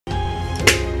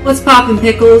What's poppin'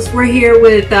 pickles? We're here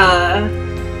with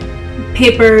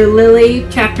Paper Lily,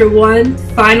 Chapter 1,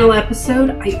 final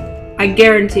episode. I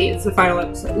guarantee it's the final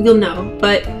episode. You'll know.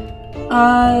 But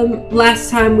last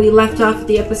time we left off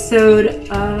the episode,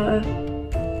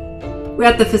 we're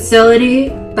at the facility.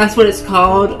 That's what it's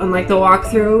called on like the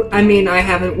walkthrough. I mean, I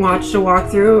haven't watched a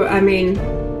walkthrough. I mean,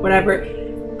 whatever.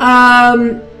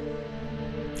 And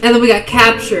then we got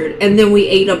captured, and then we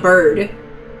ate a bird.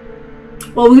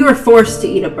 Well, we were forced to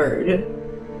eat a bird. It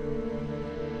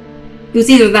was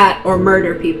either that or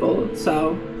murder people,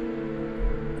 so...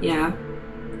 yeah.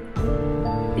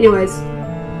 Anyways.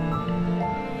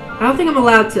 I don't think I'm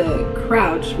allowed to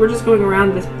crouch. We're just going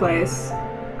around this place.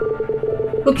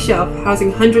 Bookshelf,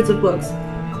 housing hundreds of books.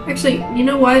 Actually, you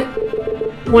know what?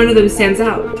 One of them stands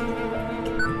out.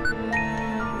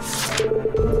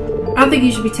 I don't think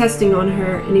you should be testing on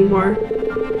her anymore.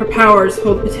 Her powers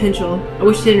hold potential. I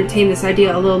wish to entertain this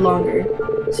idea a little longer.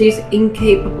 She's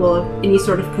incapable of any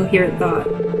sort of coherent thought.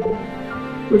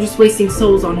 We're just wasting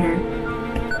souls on her.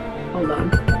 Hold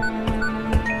on.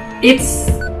 It's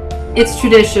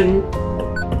tradition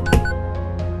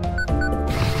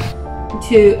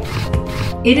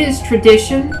it is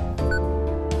tradition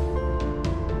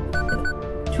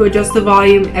to adjust the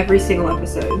volume every single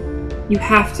episode. You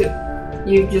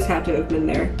just have to have been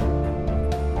there.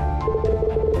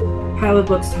 Pile of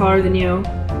books taller than you.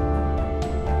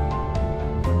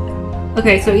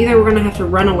 Okay, so either we're gonna have to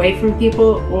run away from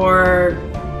people, or...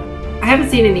 I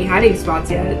haven't seen any hiding spots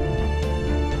yet.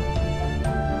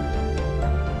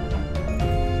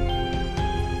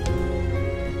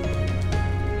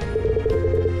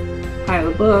 Pile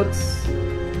of books.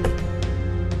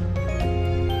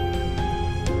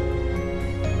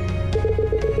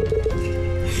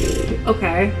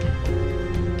 Okay.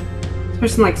 This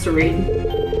person likes to read.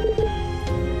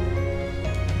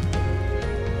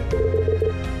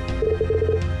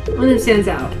 One of them stands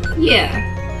out. Yeah.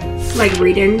 Like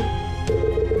reading.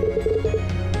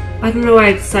 I don't know why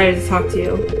I decided to talk to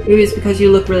you. Maybe it's because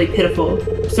you look really pitiful.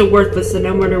 So worthless, and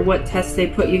no matter what tests they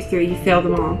put you through, you failed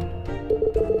them all.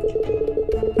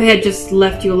 If I had just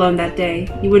left you alone that day,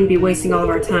 you wouldn't be wasting all of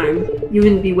our time. You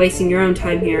wouldn't be wasting your own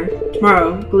time here.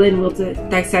 Tomorrow, Glenn will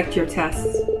dissect your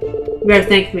tests. You better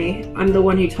thank me. I'm the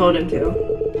one who told him to.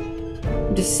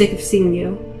 I'm just sick of seeing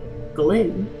you.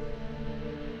 Glenn?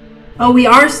 Oh, we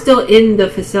are still in the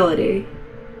facility.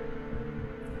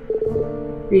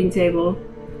 Reading table.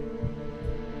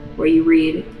 Where you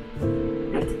read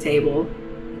at the table.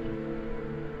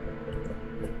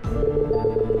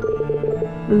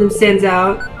 One of them stands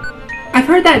out. I've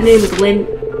heard that name Glenn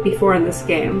before in this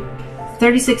game. The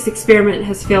 36th experiment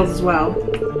has failed as well.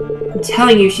 I'm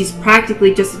telling you, she's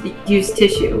practically just used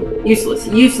tissue.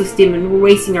 Useless demon. We're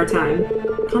wasting our time.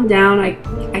 Calm down. I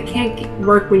can't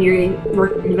work when you're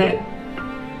working that.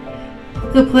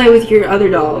 Go play with your other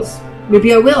dolls.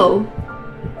 Maybe I will.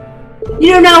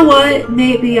 You don't know what?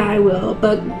 Maybe I will.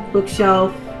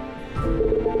 Bookshelf.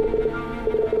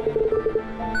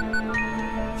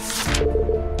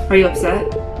 Are you upset?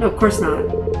 No, of course not.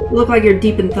 You look like you're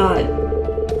deep in thought.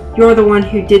 You're the one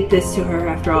who did this to her,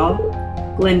 after all.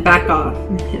 Glenn, back off.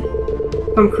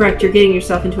 If I'm correct, you're getting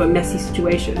yourself into a messy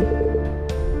situation.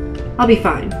 I'll be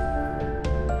fine.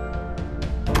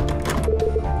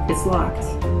 It's locked.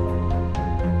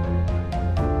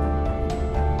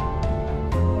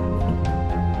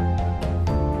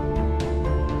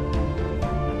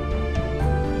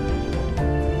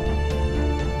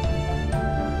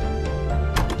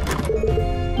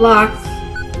 Locked.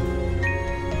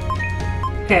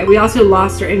 Okay, we also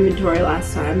lost our inventory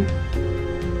last time.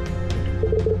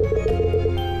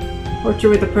 Torture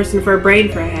with a person for a brain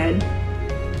for a head.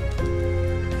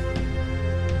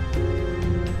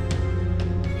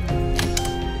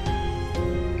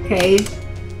 Okay.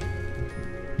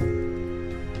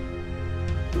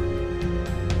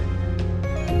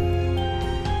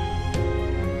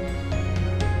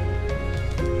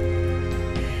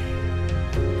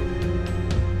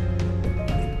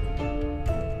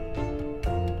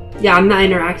 Yeah, I'm not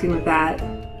interacting with that.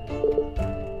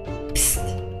 Psst.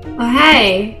 Oh,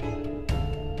 hey!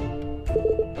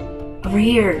 Over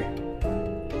here.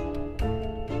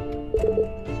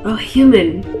 Oh,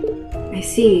 human. I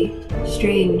see.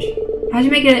 Strange. How'd you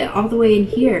make it all the way in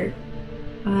here?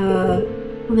 Well,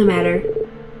 no matter.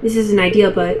 This isn't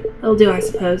ideal, but it'll do, I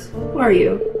suppose. Who are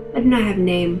you? I do not have a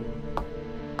name.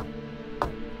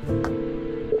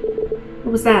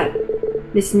 What was that?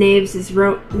 Miss Knives is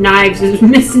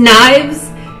Miss Knives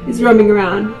is roaming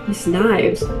around. Miss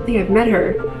Knives? I think I've met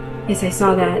her. Yes, I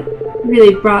saw that. It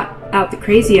really brought out the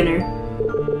crazy in her.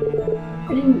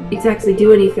 I didn't exactly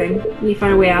do anything. We need to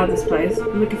find a way out of this place.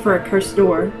 I'm looking for a cursed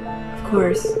door. Of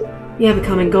course. We have a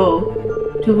common goal.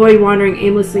 To avoid wandering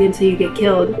aimlessly until you get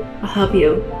killed. I'll help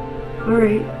you.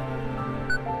 Alright.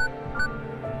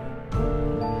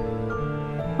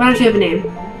 Why don't you have a name?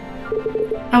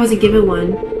 I wasn't given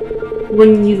one.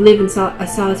 When you live in a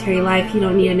solitary life, you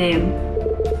don't need a name.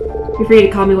 You're free to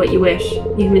call me what you wish.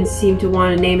 Humans seem to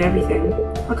want to name everything.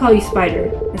 I'll call you Spider.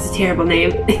 That's a terrible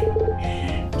name.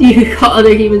 Do you call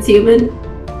other humans human?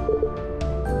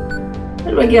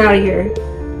 How do I get out of here?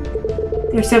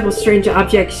 There are several strange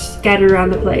objects scattered around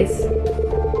the place.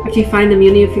 After you find them,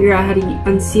 you'll need to figure out how to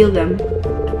unseal them.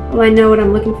 Well, I know what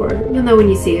I'm looking for. You'll know when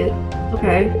you see it.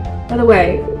 Okay. By the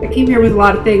way, I came here with a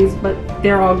lot of things, but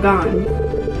they're all gone.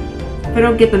 If I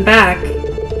don't get them back,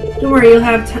 don't worry, you'll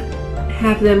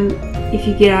have them if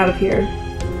you get out of here.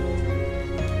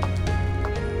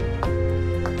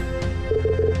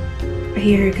 I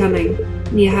hear her coming.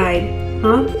 Need to hide.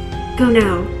 Huh? Go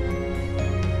now.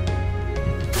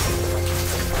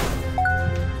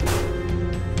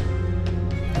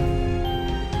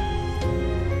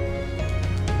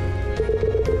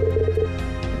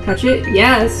 Touch it?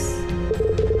 Yes!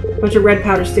 A bunch of red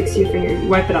powder sticks to your finger. You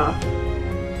wipe it off.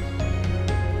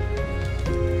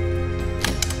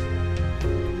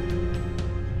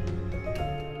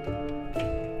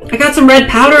 I got some red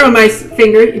powder on my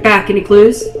finger. You back? Any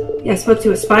clues? Yeah, I spoke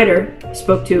to a spider. I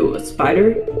spoke to a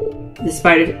spider? The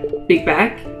spider big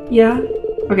back? Yeah?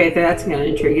 Okay, that's kind of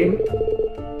intriguing.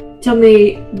 Tell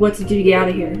me what to do to get out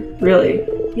of here. Really?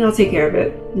 Yeah, I'll take care of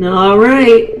it.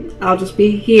 Alright. I'll just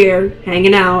be here,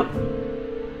 hanging out.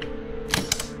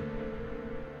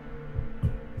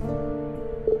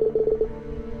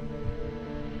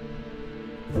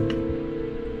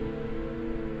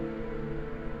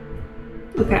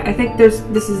 Okay, I think this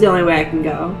is the only way I can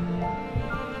go.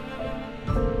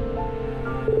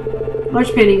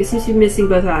 Large painting, it seems to be missing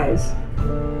both eyes.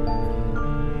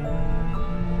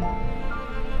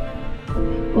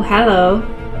 Oh, hello.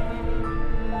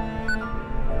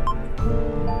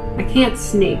 I can't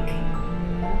sneak.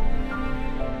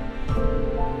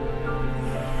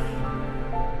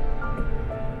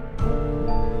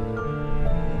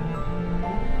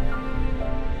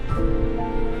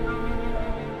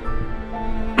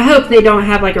 I hope they don't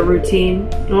have like a routine.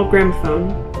 An old gramophone.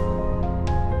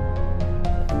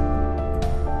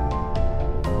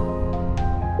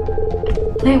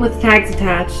 Plant with tags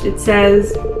attached. It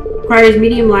says requires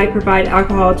medium light, provide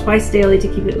alcohol twice daily to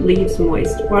keep it leaves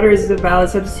moist. Water is a valid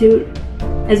substitute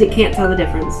as it can't tell the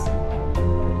difference.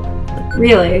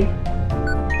 Really?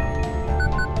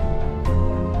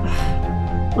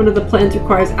 One of the plants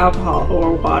requires alcohol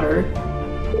or water.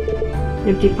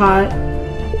 Empty pot.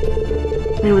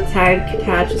 Plant with tag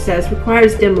attached. It says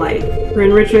requires dim light. For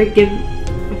enrichment, give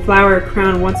a flower a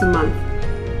crown once a month.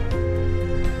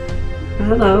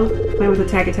 Hello. Plant with a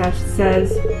tag attached. It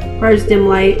says requires dim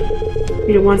light.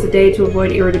 Feed it once a day to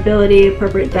avoid irritability.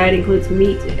 Appropriate diet includes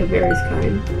meat of various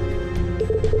kind.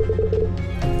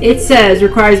 It says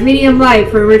requires medium light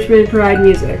for enrichment and provide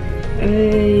music.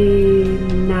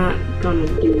 I'm not gonna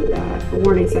do that. A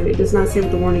warning sign. It does not say what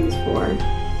the warning is for.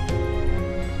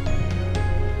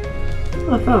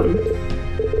 Oh, a phone.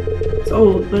 It's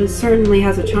old, but it certainly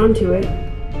has a charm to it.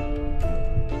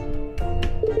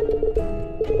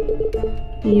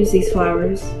 Use these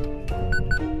flowers.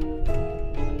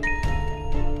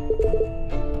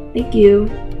 Thank you.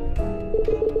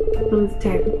 Oh, the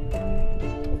tag.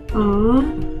 Aww.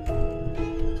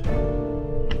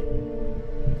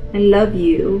 I love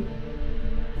you.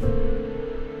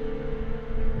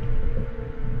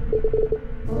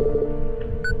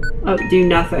 Oh, do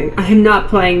nothing. I'm not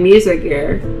playing music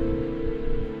here.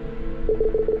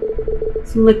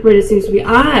 Some liquid, it seems to be.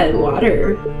 Ah,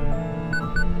 water.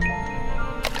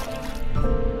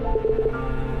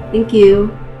 Thank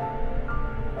you.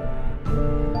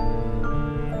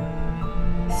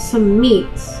 Some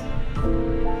meat.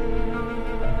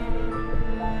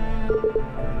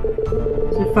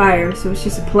 There's a fire, so it's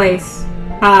just a place.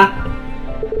 Ah.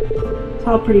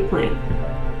 Tall, pretty plant.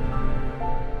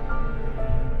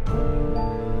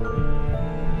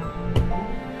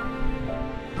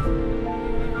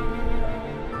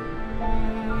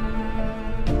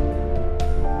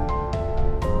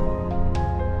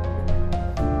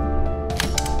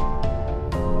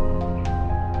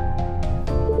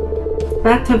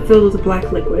 Bathtub filled with a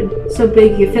black liquid. So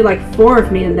big you could fit like 4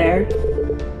 of me in there.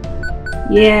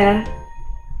 Yeah.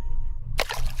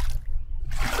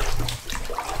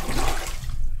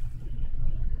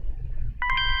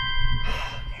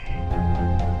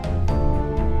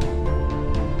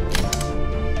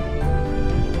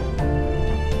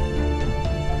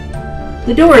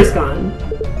 The door is gone.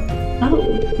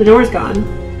 Oh, the door's gone.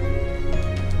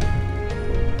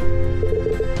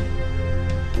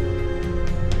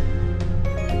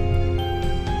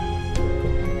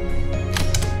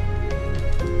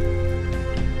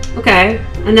 Okay,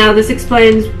 and now this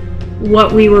explains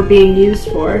what we were being used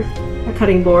for. A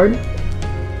cutting board.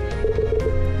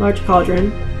 Large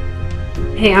cauldron.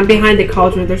 Hey, I'm behind the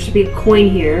cauldron. There should be a coin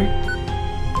here.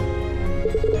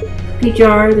 Cookie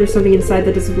jar. There's something inside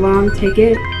that doesn't belong. Take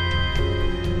it.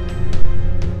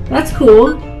 That's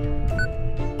cool.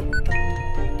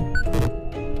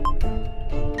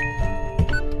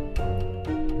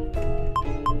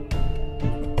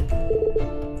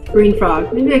 Green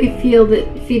frog. Maybe I can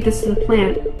feed this to the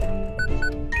plant.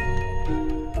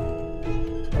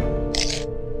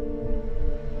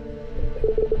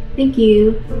 Thank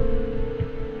you.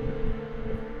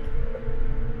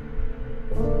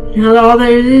 Now all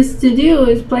there is to do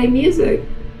is play music.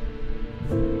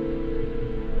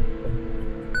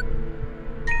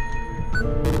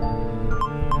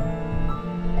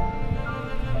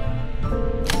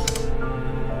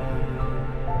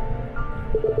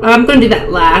 I'm going to do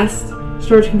that last.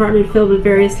 Storage compartment filled with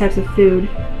various types of food.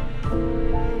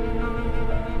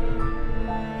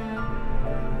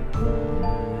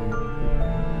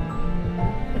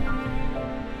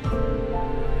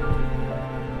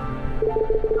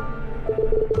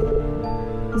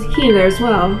 There's a key in there as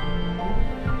well.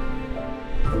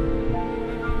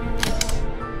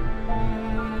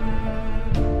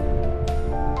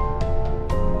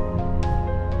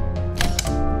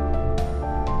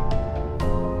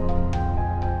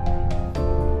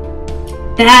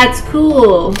 That's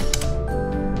cool!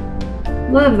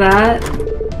 Love that.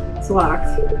 It's locked.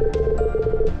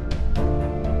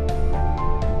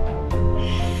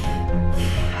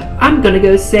 I'm gonna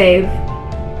go save.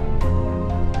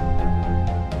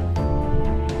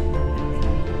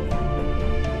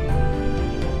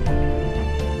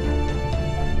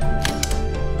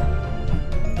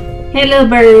 Hey, little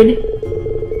bird.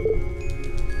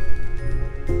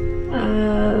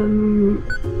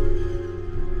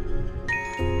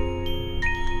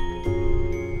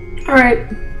 Alright.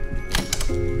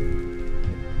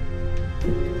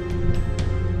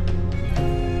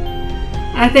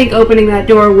 I think opening that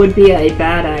door would be a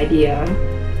bad idea.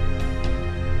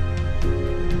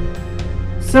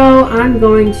 So I'm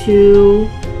going to...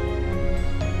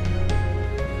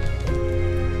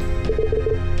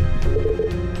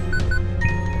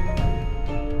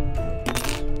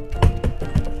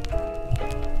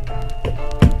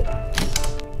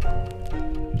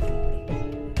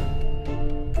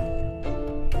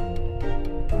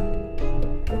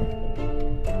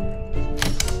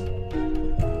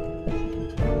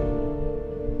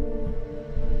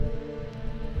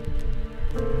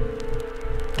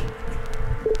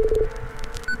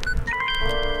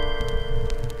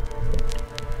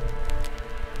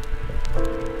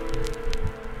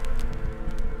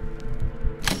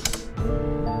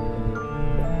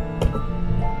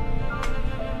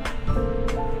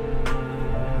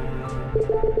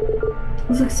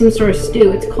 Looks like some sort of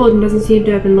stew. It's cold and doesn't seem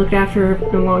to have been looked after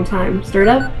in a long time. Stir it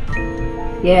up?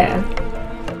 Yeah.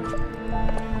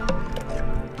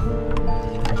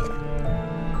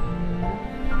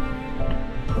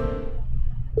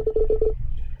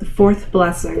 The fourth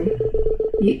blessing.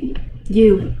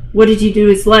 What did you do to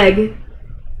his leg?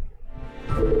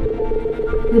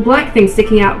 The black thing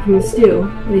sticking out from the stew.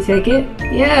 Will you take it?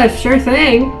 Yeah, sure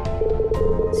thing.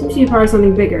 Seems to be part of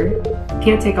something bigger.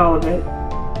 Can't take all of it.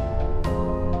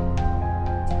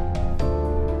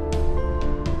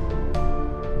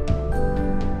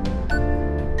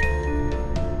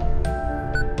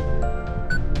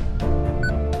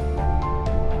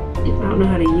 I don't know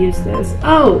how to use this.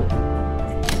 Oh!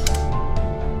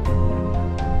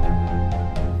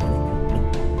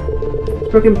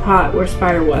 Broken pot where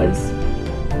Spider was.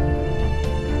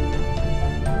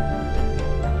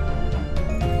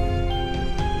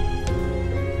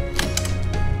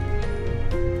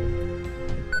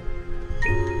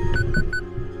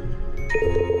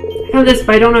 I have this,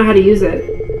 but I don't know how to use it.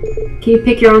 Can you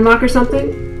pick your own lock or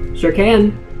something? Sure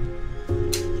can.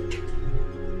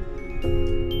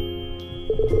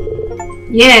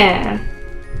 Yeah!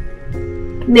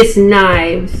 Miss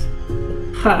Knives.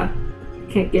 Huh.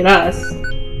 Can't get us.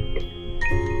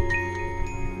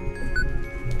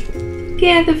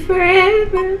 Together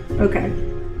forever. Okay.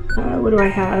 What do I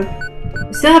have?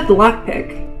 I still have the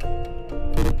lockpick.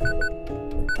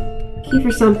 Key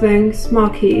for something. Small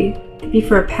key. Could be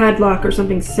for a padlock or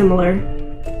something similar.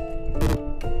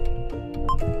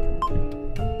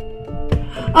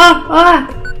 Oh! Ah!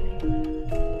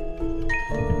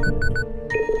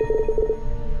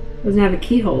 Doesn't have a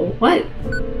keyhole. What?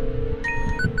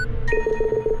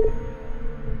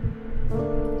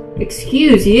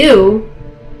 Excuse you?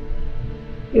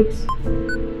 Oops.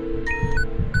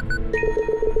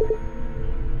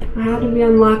 How did we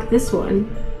unlock this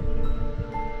one?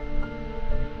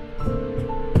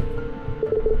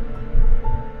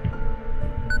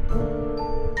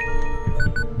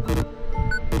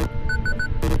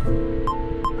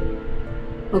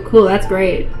 Oh cool, that's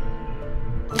great.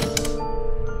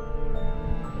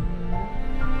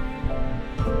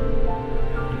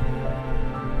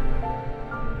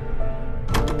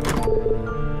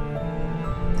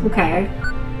 Okay.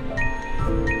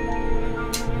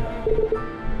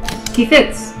 Key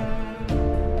fits.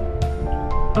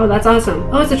 Oh, that's awesome.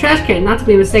 Oh, it's a trash can, not to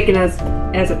be mistaken as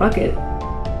a bucket.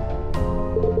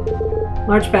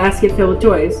 Large basket filled with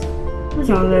toys. What's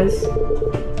all this?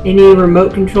 Any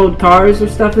remote-controlled cars or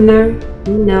stuff in there?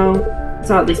 No.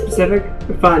 It's oddly specific.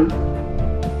 For fun.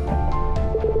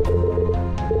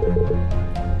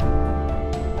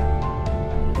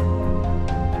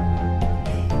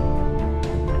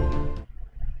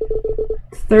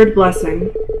 Third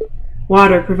blessing.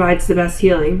 Water provides the best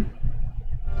healing.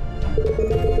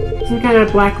 Some kind of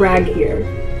black rag here.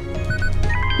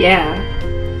 Yeah.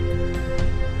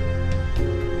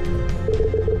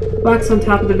 Box on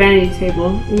top of the vanity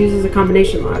table and uses a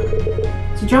combination lock.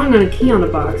 It's drawing on a key on the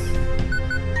box.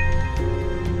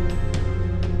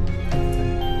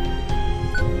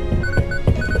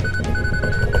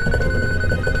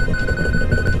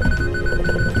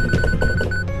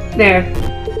 There.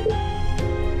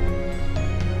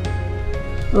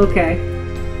 Okay.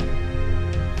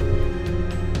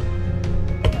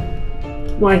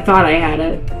 Well, I thought I had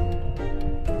it.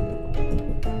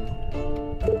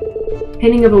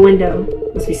 Painting of a window.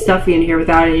 Must be stuffy in here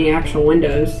without any actual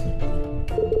windows.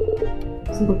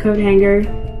 Simple coat hanger.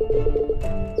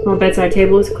 Small bedside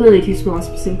table. It's clearly too small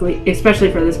specifically,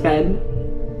 especially for this bed.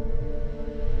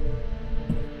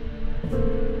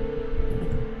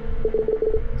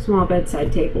 Small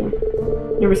bedside table.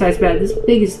 Oversized bed. This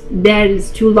bed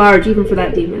is too large even for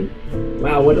that demon.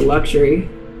 Wow, what a luxury.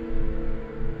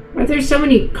 Why are there so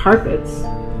many carpets?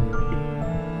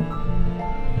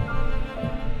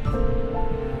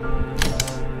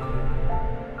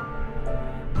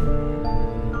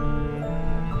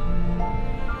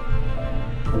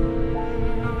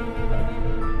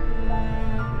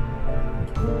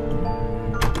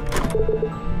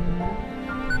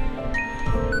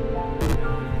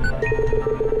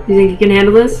 You think you can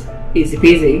handle this? Easy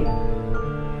peasy.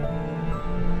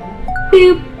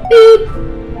 Boop, boop,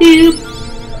 boop.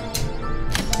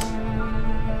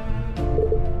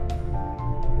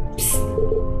 Psst.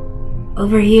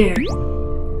 Over here.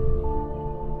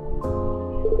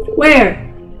 Where?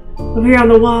 Over here on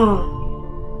the wall.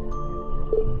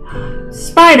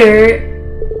 Spider?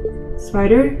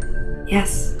 Spider?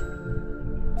 Yes. Is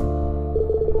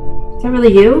that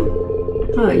really you?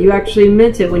 Huh, you actually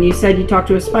meant it when you said you talked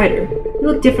to a spider. You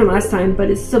looked different last time,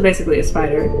 but it's still basically a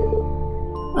spider.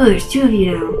 Oh, there's two of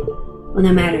you now. Well,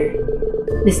 no matter.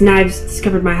 Miss Knives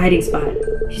discovered my hiding spot.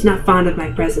 She's not fond of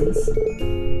my presence.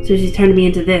 So she turned me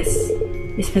into this.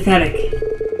 It's pathetic.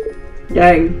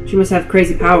 Dang, she must have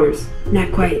crazy powers.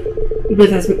 Not quite. You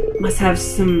both must have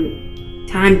some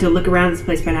time to look around this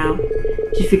place by now.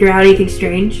 Did you figure out anything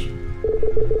strange?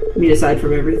 I mean, aside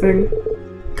from everything.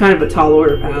 Kind of a tall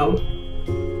order, pal.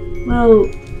 Well,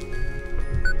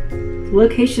 the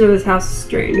location of this house is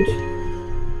strange.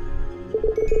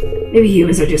 Maybe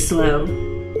humans are just slow.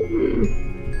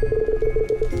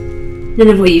 None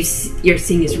of what you're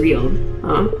seeing is real,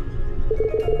 huh?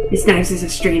 Miss Knives is a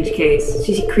strange case.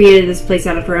 She created this place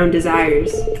out of her own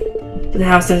desires. But the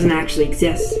house doesn't actually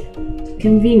exist.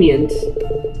 Convenient.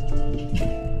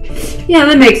 Yeah,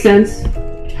 that makes sense.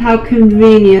 How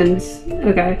convenient.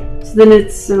 Okay, so then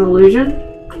it's an illusion?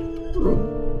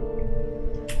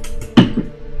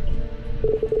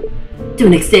 To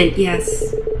an extent,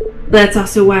 yes. But that's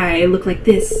also why I look like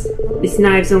this. Miss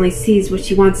Knives only sees what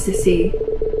she wants to see.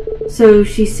 So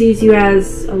she sees you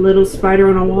as a little spider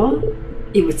on a wall?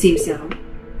 It would seem so.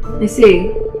 I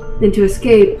see. Then to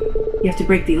escape, you have to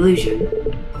break the illusion.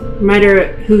 Remind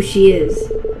her who she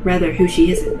is, rather who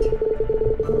she isn't.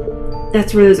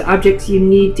 That's where those objects you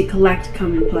need to collect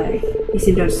come in play. You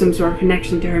seem to have some sort of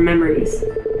connection to her memories.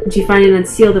 When you find and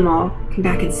unseal them all, come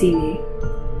back and see me.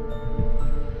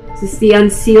 Is this the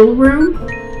unseal room?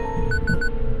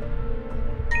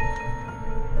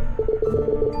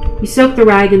 You soak the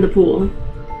rag in the pool.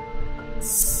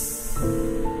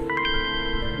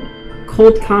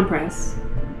 Cold compress.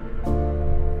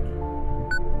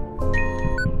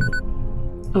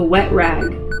 A wet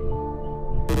rag.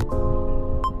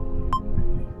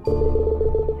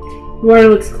 Water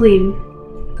looks clean.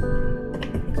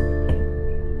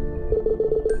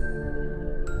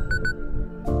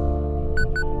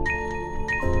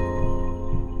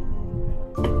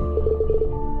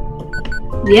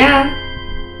 Yeah.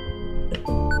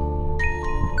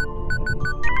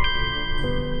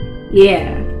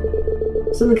 Yeah.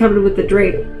 Something covered with the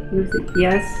drape.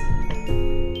 Yes.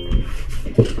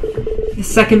 The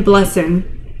second blessing.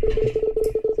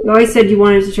 You always said you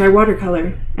wanted to try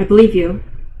watercolor. I believe you.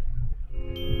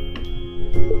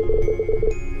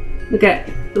 Look at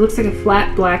it. It looks like a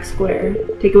flat black square.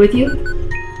 Take it with you?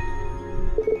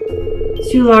 It's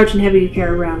too large and heavy to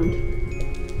carry around.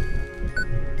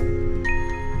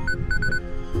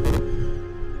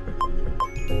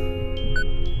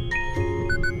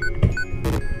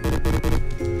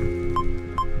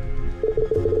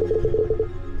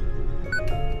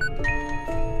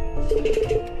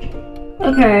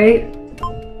 Okay.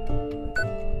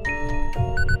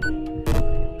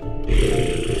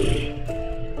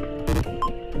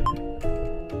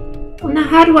 Well, now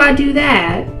how do I do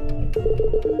that?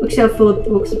 Bookshelf full of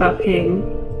books about Ping.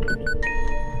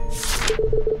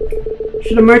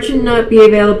 Should a merchant not be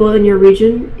available in your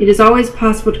region, it is always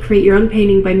possible to create your own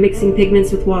painting by mixing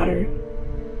pigments with water.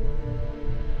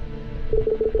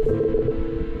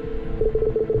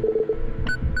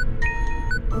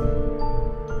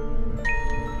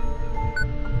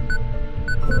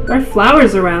 There are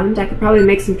flowers around. I could probably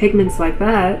make some pigments like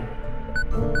that.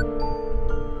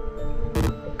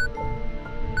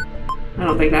 I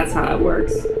don't think that's how it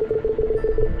works. A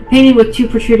painting with two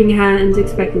protruding hands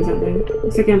expecting something.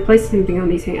 Looks like I can place something on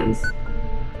these hands.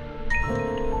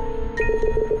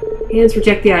 Hands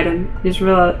reject the item. It is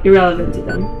irrelevant to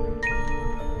them.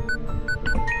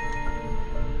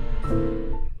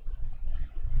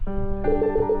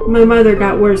 My mother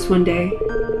got worse one day.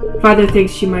 Father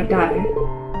thinks she might die.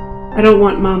 I don't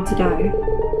want Mom to die.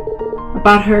 I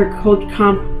brought her a cold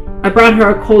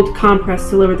compress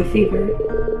to lower the fever.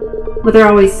 Mother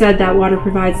always said that water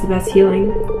provides the best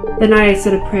healing. That night I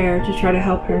said a prayer to try to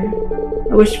help her.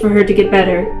 I wished for her to get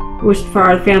better. I wished for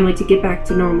our family to get back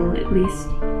to normal, at least.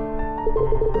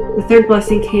 The third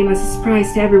blessing came as a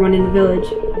surprise to everyone in the village.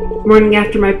 The morning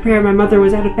after my prayer, my mother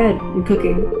was out of bed and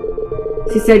cooking.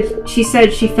 She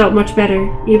said she felt much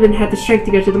better, even had the strength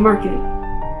to go to the market.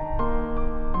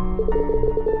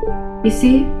 You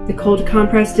see, the cold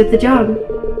compress did the job.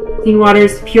 Clean water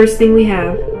is the purest thing we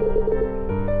have.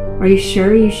 Are you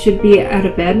sure you should be out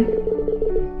of bed?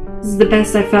 This is the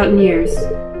best I've felt in years.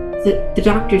 The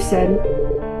doctor said.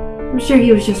 I'm sure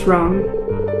he was just wrong.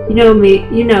 You know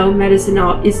medicine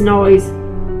isn't always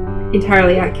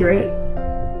entirely accurate.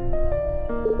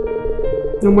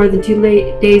 No more than 2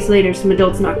 days later, some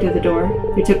adults knocked at the door.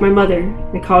 They took my mother.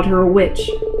 They called her a witch.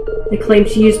 They claimed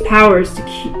she used powers to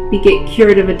get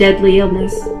cured of a deadly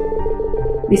illness.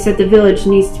 They said the village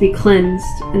needs to be cleansed,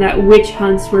 and that witch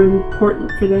hunts were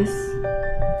important for this.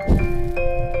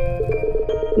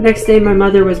 The next day, my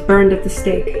mother was burned at the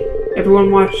stake.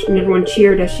 Everyone watched and everyone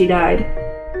cheered as she died.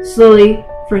 Slowly,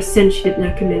 for a sin she did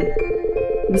not commit.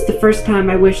 It was the first time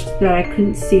I wished that I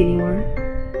couldn't see anymore.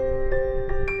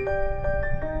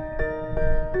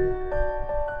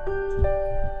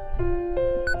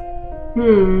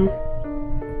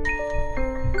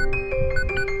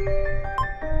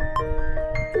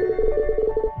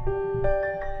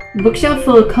 A bookshelf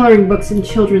full of coloring books and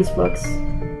children's books.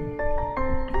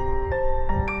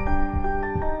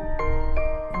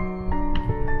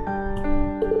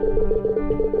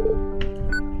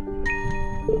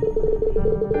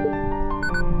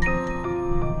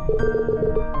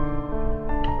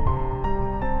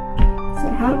 So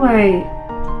how do I...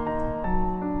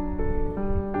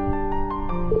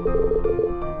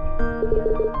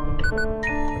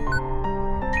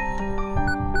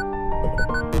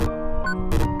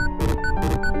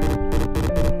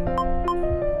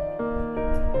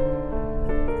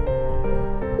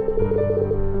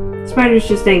 Spider's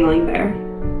just dangling there.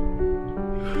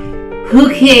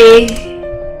 Okay.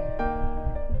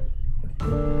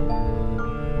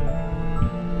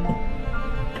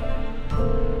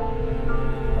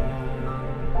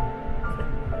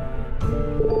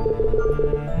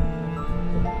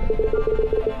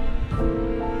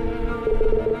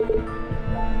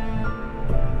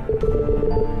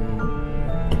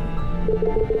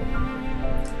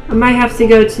 I might have to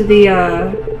go to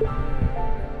the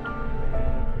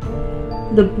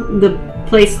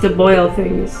place to boil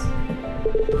things.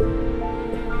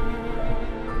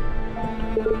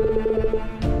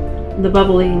 The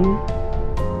bubbling.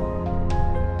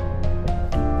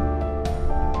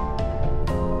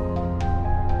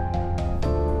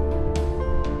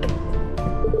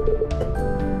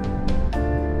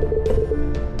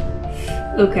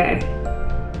 Okay.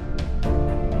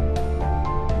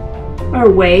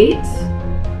 Or wait.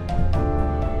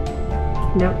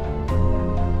 Nope.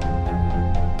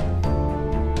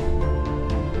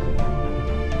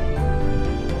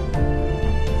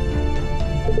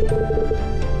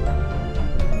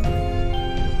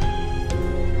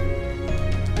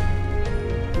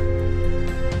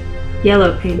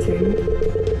 Yellow painting.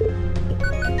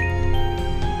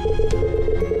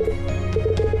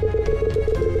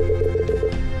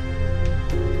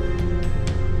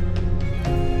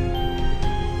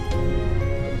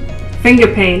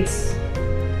 Finger paints.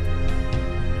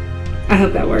 I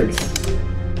hope that works.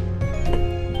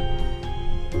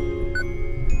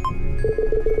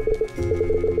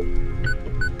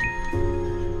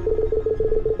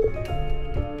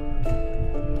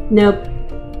 Nope.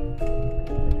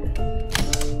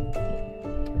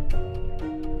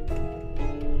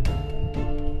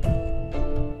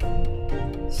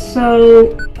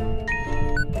 So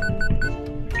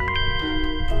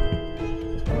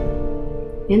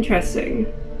interesting.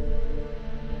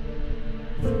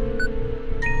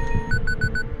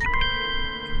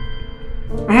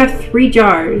 I have 3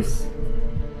 jars.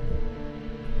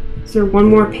 Is there one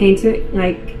more painting?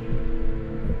 Like,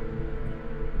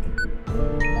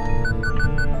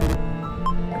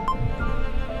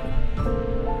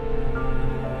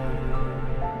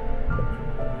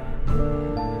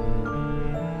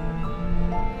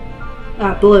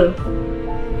 blue.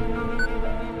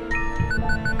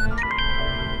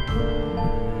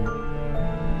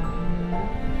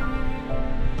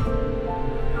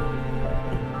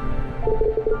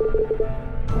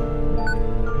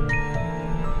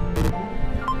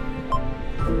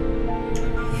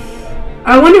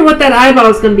 I wonder what that eyeball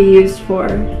is going to be used for.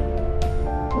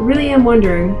 I really am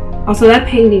wondering. Also, that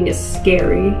painting is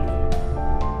scary.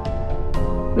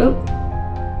 Oh.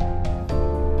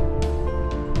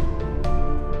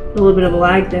 A little bit of a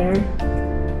lag there.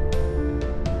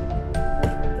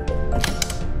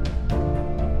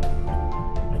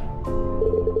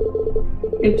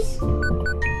 Oops.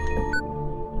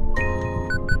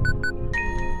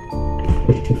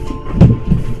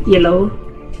 Yellow.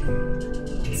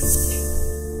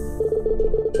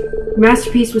 The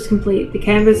masterpiece was complete. The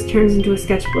canvas turns into a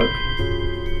sketchbook.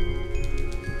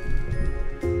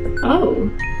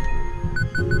 Oh.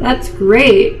 That's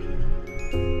great.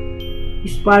 You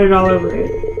splattered all over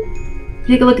it.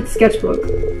 Take a look at the sketchbook.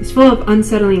 It's full of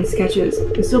unsettling sketches.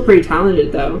 It's still pretty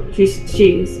talented, though. She's...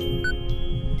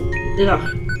 Ugh.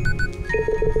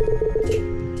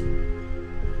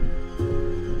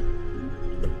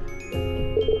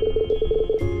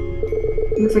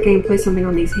 Looks like I can place something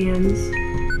on these hands.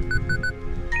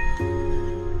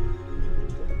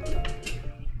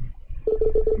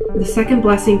 The second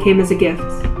blessing came as a gift.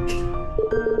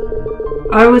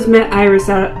 I always met Iris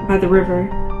out by the river,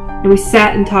 and we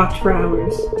sat and talked for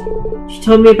hours. She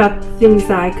told me about the things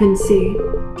that I couldn't see,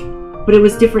 but it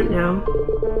was different now.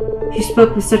 She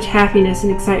spoke with such happiness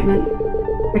and excitement.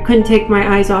 I couldn't take my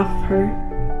eyes off of her.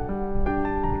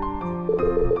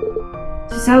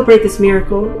 To celebrate this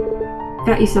miracle, I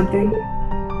got you something.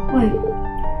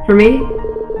 What? For me?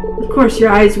 Of course,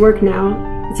 your eyes work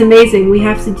now. It's amazing. We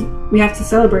have to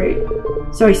celebrate.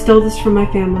 So I stole this from my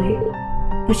family.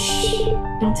 But shh,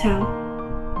 don't tell.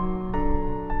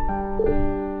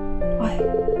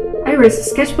 What? Iris, a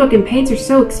sketchbook and paints are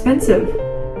so expensive.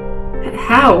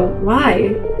 How? Why?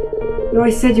 You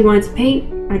always said you wanted to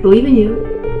paint. I believe in you.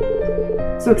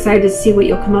 So excited to see what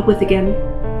you'll come up with again.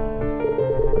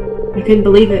 I couldn't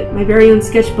believe it. My very own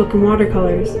sketchbook and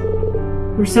watercolors.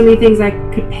 There were so many things I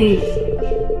could paint.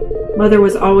 Mother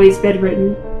was always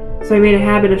bedridden, so I made a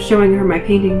habit of showing her my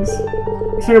paintings.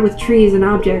 I started with trees and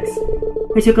objects.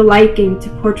 I took a liking to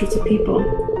portraits of people.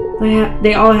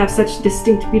 They all have such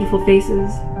distinct, beautiful faces.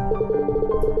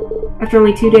 After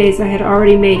only 2 days, I had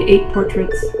already made 8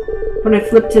 portraits. When I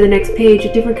flipped to the next page,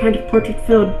 a different kind of portrait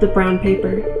filled the brown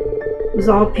paper. It was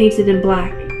all painted in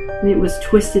black, and it was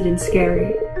twisted and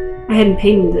scary. I hadn't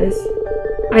painted this.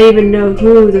 I didn't even know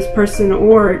who this person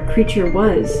or creature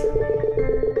was.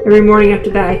 Every morning after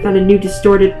that, I found a new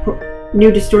distorted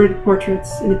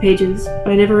portraits in the pages, but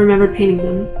I never remembered painting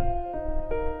them.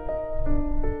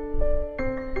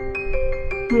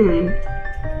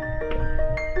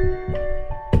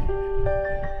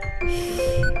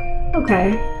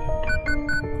 Okay.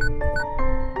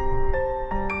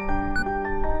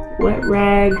 Wet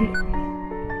rag.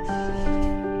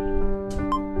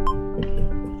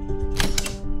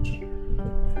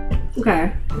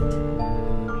 Okay.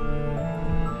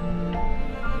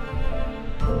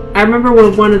 I remember where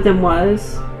one of them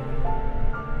was.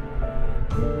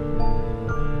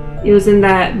 It was in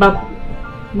that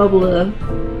Bubble.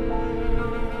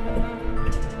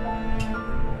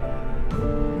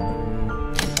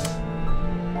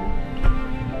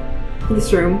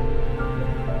 This room.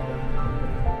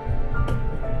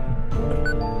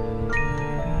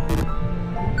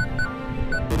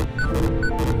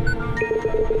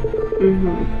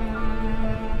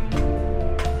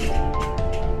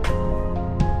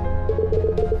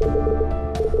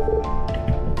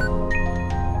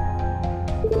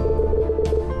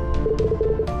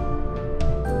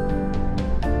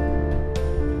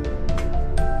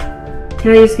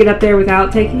 Can I just get up there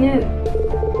without taking it?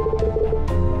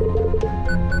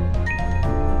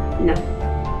 No.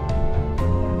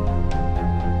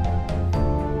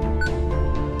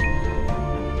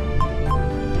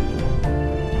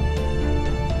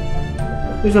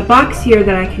 There's a box here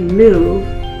that I can move.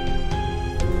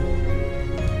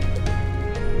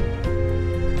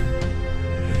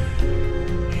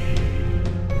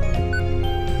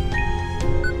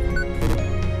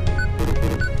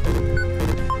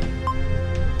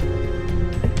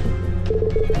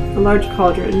 A large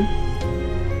cauldron.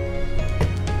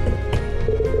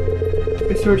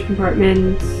 A storage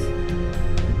compartment.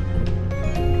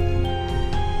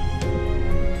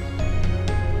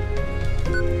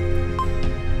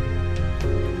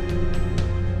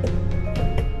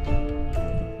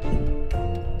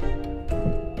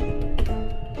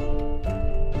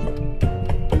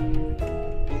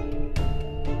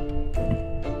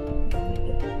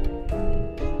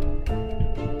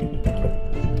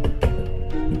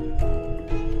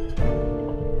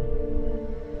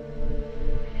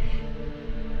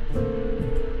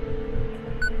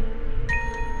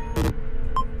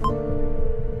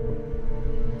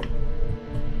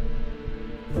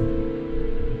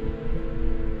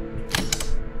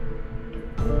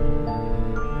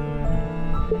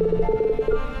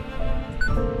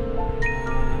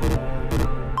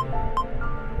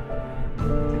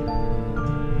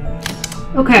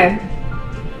 Okay.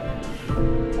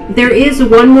 There is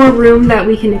one more room that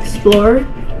we can explore,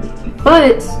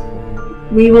 but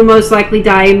we will most likely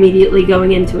die immediately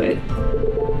going into it.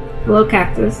 Hello,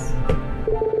 cactus.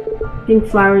 Pink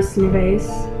flowers in a vase.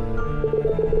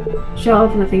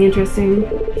 Shelf, nothing interesting.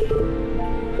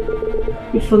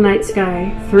 Beautiful night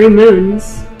sky. 3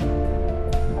 moons.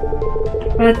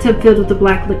 Bathtub filled with the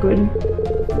black liquid.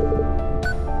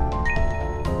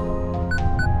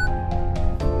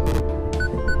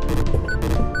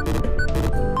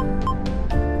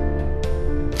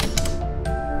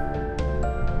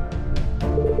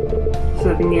 There's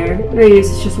nothing there. Oh, yes,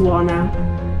 it's just a wall now.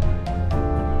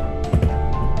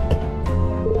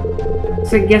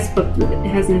 It's a guest book that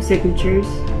has no signatures.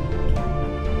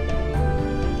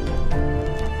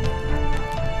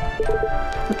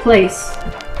 A place.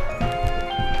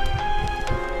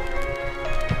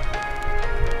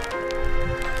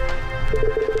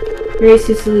 Various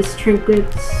useless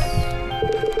trinkets.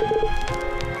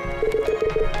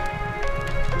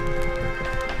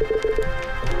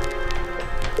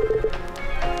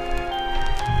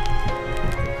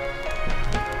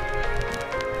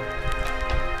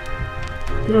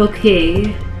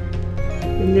 Okay.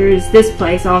 And there is this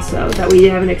place also that we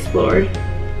haven't explored.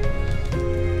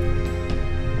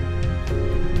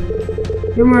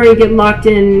 Room where you get locked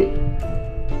in.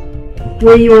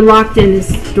 Where you were locked in is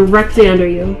directly under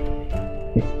you.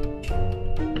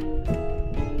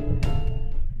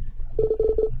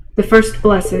 The first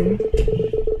blessing.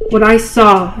 What I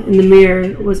saw in the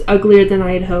mirror was uglier than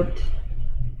I had hoped.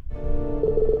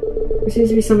 There seems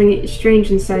to be something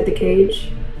strange inside the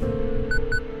cage.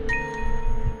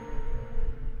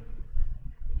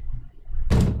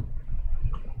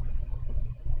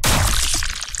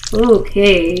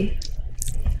 Okay.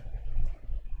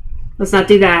 Let's not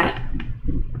do that.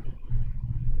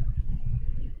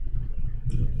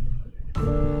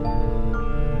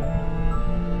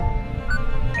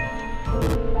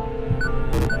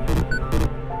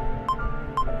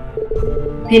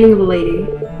 Painting of a lady.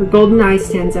 Her golden eye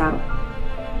stands out.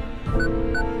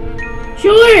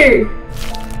 Sure!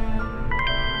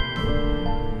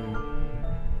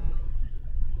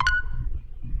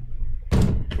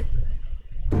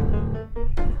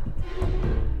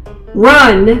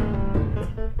 Run!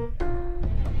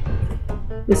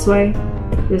 This way,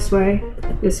 this way,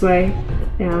 this way,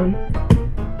 down.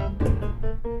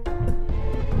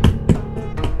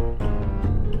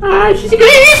 Ah, she's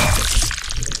great!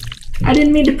 I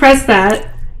didn't mean to press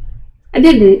that. I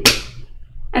didn't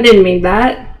mean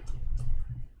that.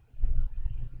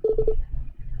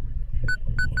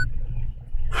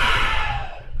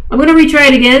 I'm gonna retry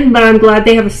it again, but I'm glad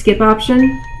they have a skip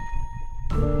option.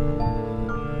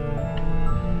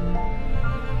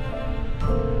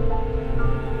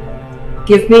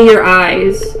 Give me your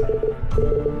eyes.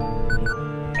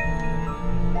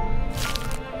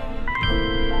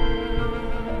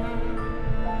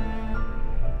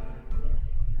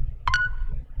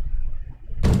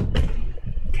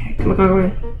 Okay, come on, come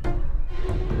on.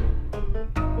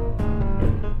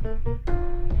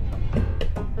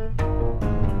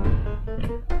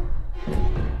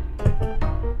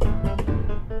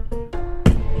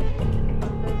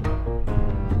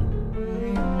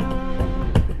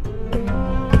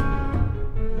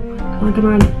 Come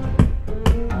on.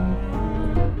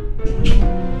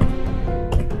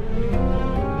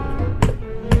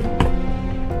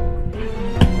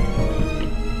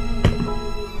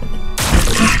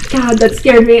 God, that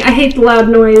scared me. I hate the loud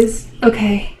noise.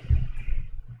 Okay.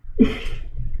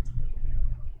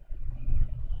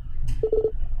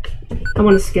 I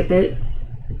want to skip it.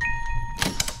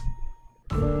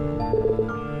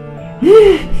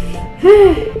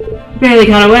 Barely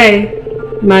got away.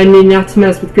 Remind me not to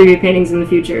mess with creepy paintings in the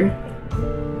future.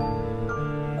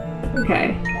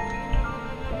 Okay.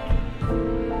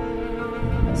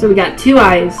 So we got 2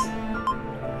 eyes.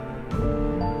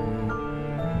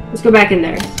 Let's go back in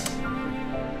there.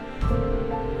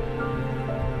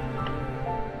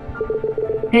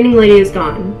 Painting lady is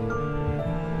gone.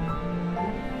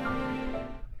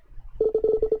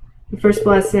 The first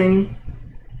blessing.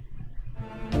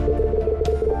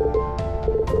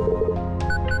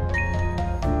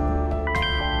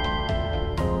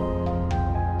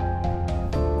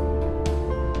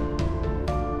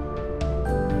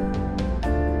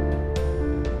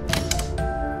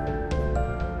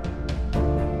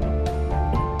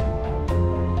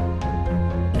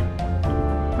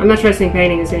 I'm not trusting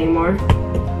paintings anymore.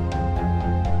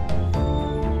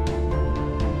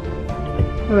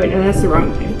 Oh wait, no, that's the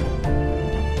wrong thing.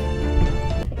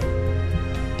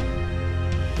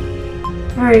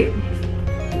 Alright.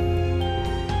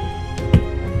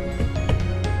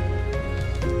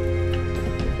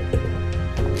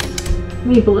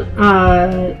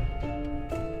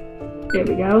 There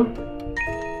we go.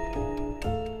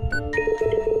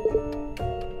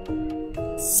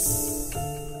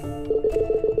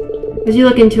 As you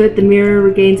look into it, the mirror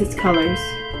regains its colors.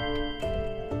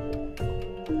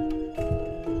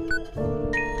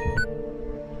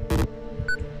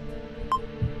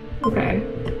 Okay.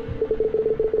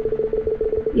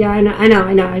 Yeah, I know,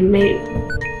 I made...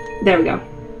 There we go.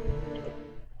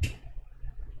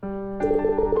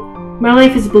 My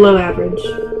life is below average.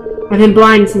 I've been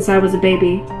blind since I was a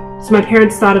baby, so my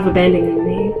parents thought of abandoning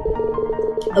me.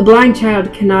 A blind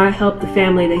child cannot help the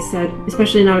family, they said,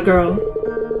 especially not a girl.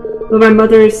 But my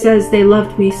mother says they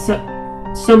loved me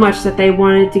so much that they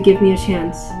wanted to give me a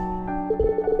chance.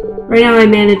 Right now I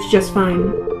manage just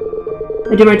fine.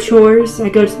 I do my chores, I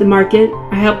go to the market,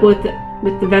 I help with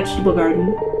the vegetable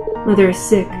garden. Mother is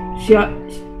sick,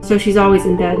 so she's always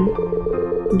in bed.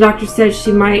 The doctor says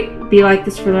she might be like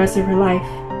this for the rest of her life.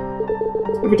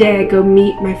 Every day I go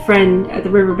meet my friend at the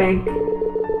riverbank.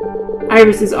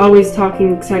 Iris is always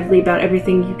talking excitedly about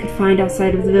everything you could find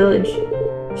outside of the village.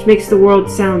 She makes the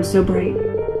world sound so bright.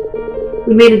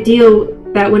 We made a deal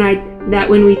that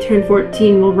when we turn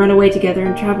 14, we'll run away together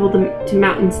and travel to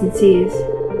mountains and seas.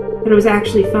 But I was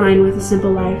actually fine with a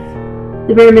simple life.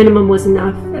 The bare minimum was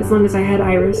enough, as long as I had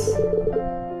Iris.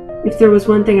 If there was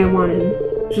one thing I wanted,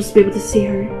 it was just to be able to see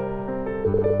her.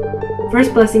 The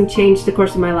first blessing changed the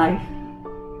course of my life.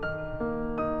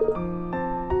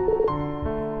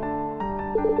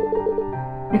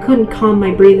 I couldn't calm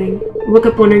my breathing. I woke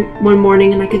up one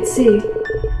morning and I could see.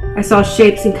 I saw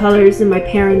shapes and colors in my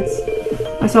parents.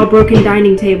 I saw broken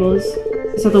dining tables.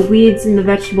 I saw the weeds in the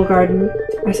vegetable garden.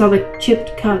 I saw the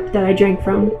chipped cup that I drank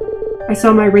from. I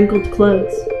saw my wrinkled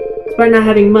clothes. Despite not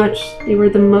having much, they were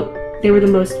the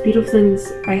most beautiful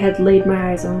things I had laid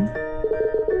my eyes on.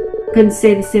 I couldn't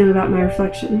say the same about my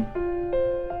reflection.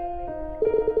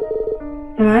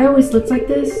 Have I always looked like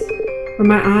this? Were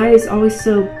my eyes always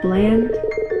so bland?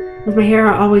 Was my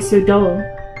hair always so dull?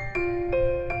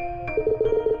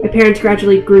 My parents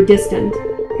gradually grew distant.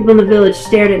 People in the village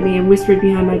stared at me and whispered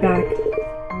behind my back.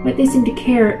 But they seemed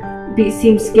to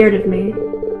seemed scared of me.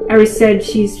 Iris said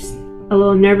she's a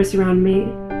little nervous around me,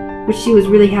 but she was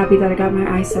really happy that I got my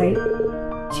eyesight.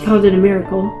 She called it a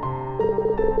miracle.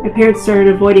 My parents started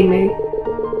avoiding me.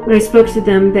 When I spoke to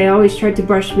them, they always tried to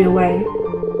brush me away.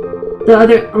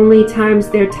 The only times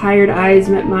their tired eyes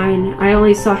met mine, I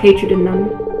only saw hatred in them.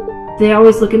 Did they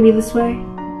always look at me this way?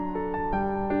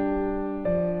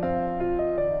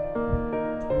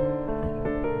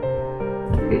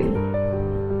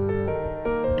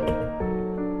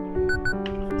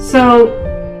 So,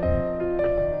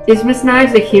 is Miss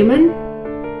Knives a human?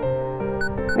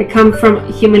 I come from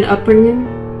human upbringing.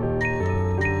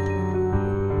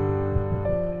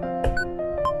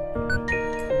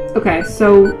 Okay,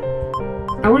 so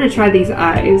I want to try these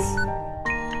eyes.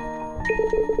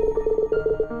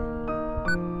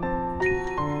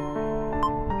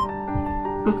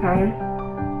 Okay.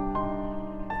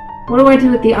 What do I do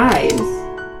with the eyes?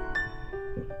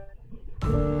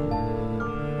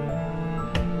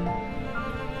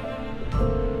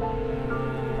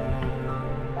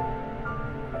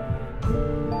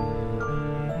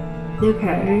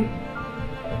 Okay.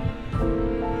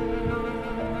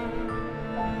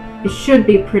 It should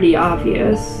be pretty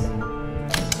obvious.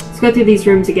 Let's go through these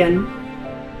rooms again.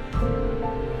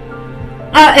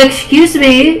 Excuse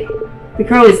me! The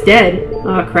crow is dead.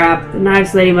 Oh crap, the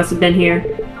knives lady must have been here.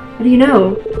 How do you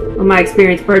know? Well, my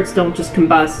experience, birds don't just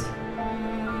combust.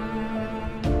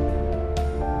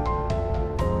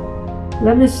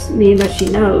 That must mean that she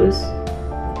knows.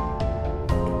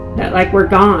 That, like, we're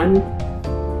gone.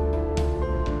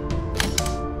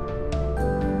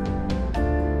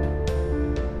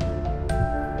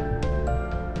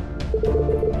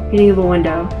 Hitting of a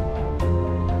window.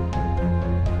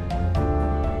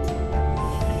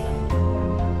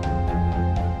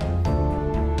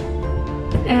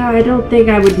 I don't think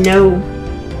I would know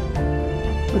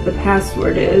what the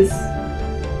password is.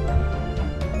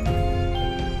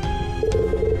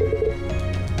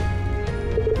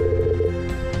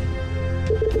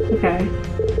 Okay.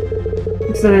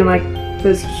 Looks something like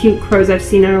those cute crows I've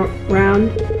seen around.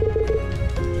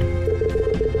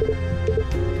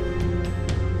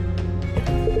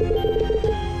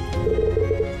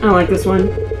 I don't like this one.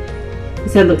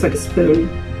 His head looks like a spoon.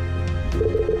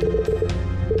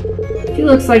 She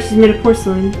looks like she's made of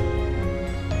porcelain.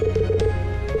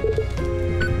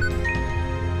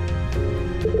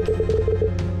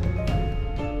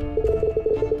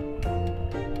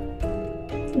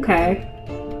 Okay.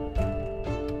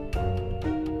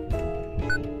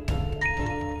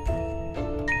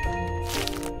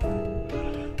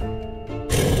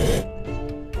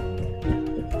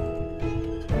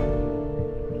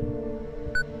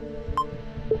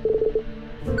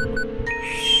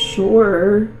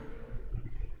 Sure.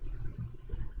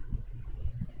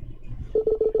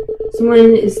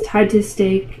 Someone is tied to a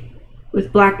stake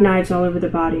with black knives all over their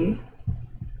body.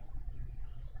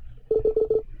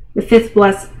 The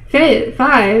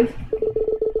five?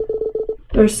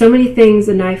 There are so many things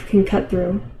a knife can cut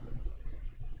through.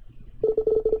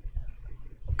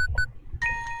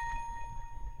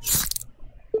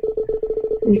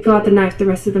 When you pull out the knife, the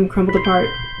rest of them crumbled apart.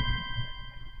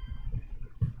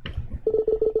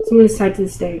 Someone is tied to the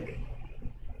stake.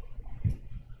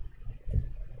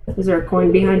 Is there a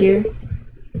coin behind here?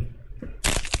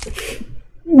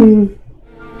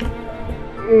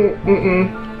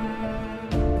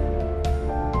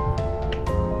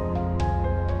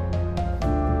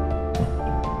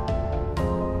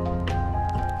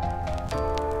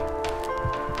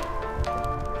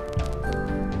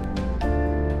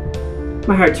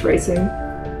 My heart's racing.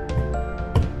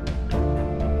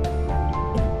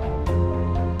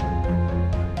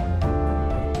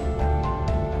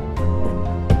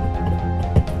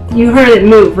 You heard it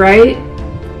move, right?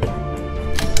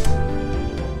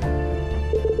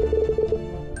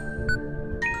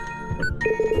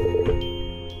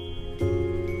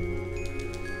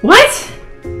 What?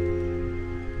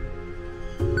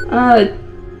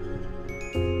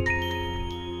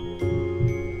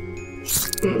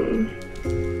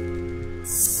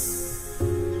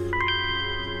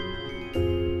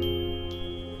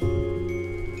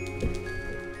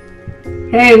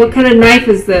 Hey, what kind of knife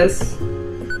is this?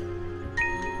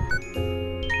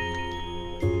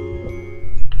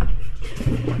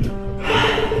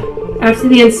 After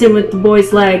the incident with the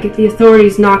boy's leg, the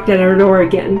authorities knocked at our door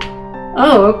again.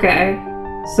 Oh, okay.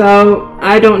 So,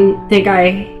 I don't think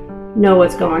I know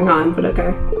what's going on, but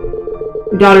okay.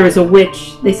 Your daughter is a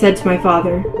witch, they said to my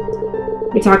father.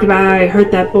 We talked about how I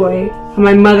hurt that boy, how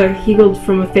my mother healed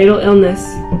from a fatal illness,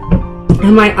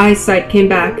 how my eyesight came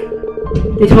back.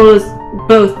 They told us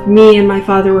both me and my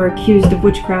father were accused of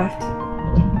witchcraft.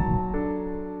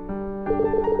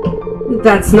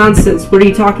 That's nonsense. What are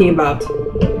you talking about?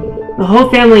 The whole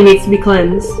family needs to be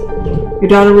cleansed. Your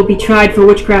daughter will be tried for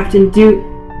witchcraft, and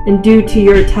due to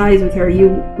your ties with her, you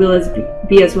will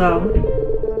be as well.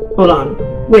 Hold on.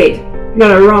 Wait. You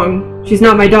got her wrong. She's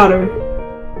not my daughter.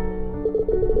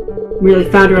 Merely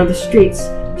found her on the streets.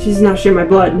 She does not share my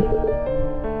blood.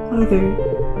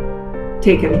 Father.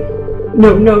 Take him.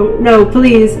 No, no, no,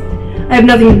 please. I have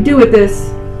nothing to do with this.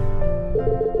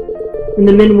 When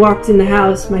the men walked in the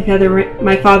house, my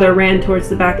father ran towards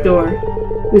the back door.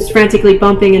 He was frantically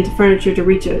bumping into furniture to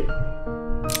reach it.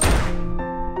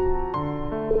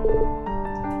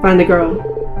 Find the girl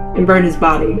and burn his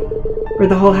body, or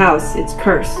the whole house. It's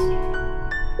cursed.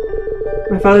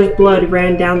 My father's blood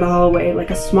ran down the hallway like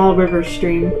a small river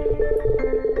stream.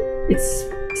 It's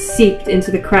seeped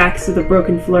into the cracks of the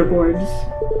broken floorboards.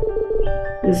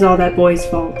 It was all that boy's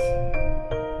fault.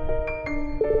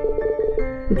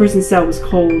 The prison cell was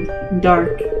cold and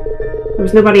dark. There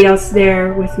was nobody else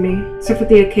there with me, except for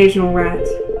the occasional rat.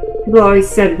 People always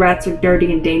said rats are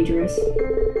dirty and dangerous.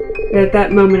 But at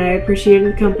that moment I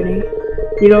appreciated the company.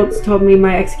 The adults told me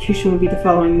my execution would be the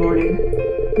following morning.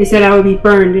 They said I would be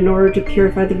burned in order to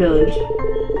purify the village.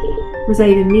 What does that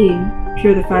even mean,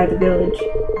 purify the village?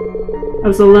 I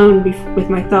was alone with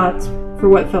my thoughts for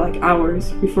what felt like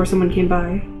hours before someone came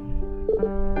by.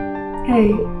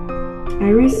 Hey,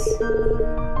 Iris?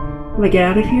 Will I get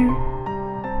out of here?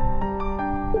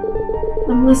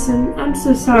 Listen, I'm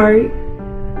so sorry.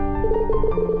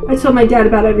 I told my dad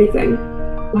about everything.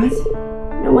 What?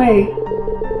 No way.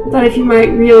 I thought if you might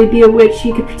really be a witch,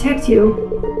 he could protect you.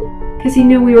 Because he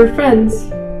knew we were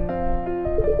friends.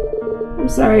 I'm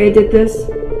sorry I did this.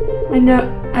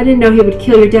 I didn't know he would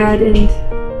kill your dad and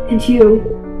you.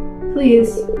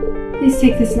 Please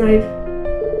take this knife.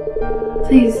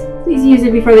 Please use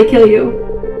it before they kill you.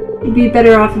 You'd be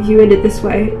better off if you ended this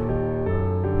way.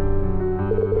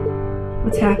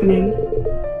 What's happening?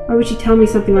 Why would she tell me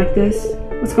something like this?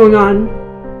 What's going on?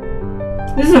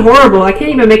 This is horrible. I can't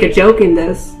even make a joke in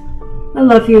this. I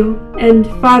love you, and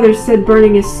Father said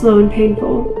burning is slow and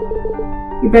painful.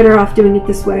 You're better off doing it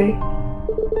this way.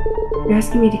 You're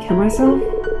asking me to kill myself?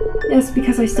 Yes,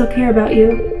 because I still care about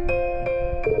you.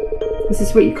 Is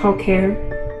this what you call care?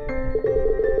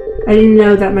 I didn't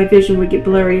know that my vision would get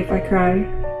blurry if I cried.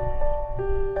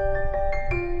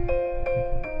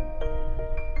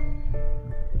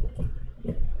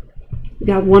 We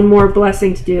got one more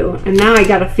blessing to do, and now I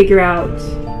gotta figure out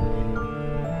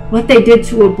what they did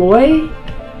to a boy?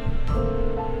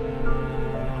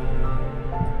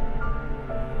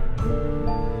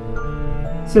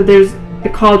 So there's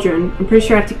the cauldron. I'm pretty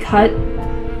sure I have to cut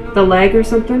the leg or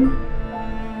something.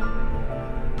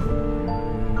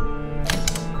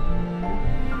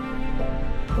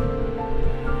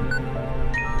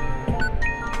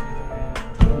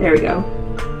 There we go.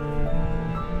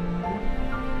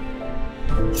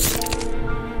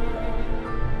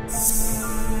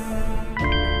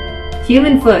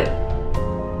 Human foot.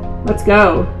 Let's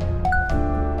go.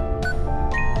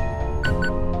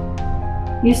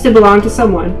 Used to belong to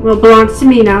someone. Well, it belongs to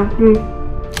me now.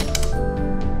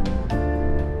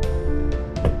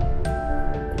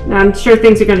 Now, I'm sure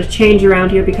things are going to change around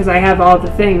here because I have all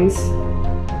the things.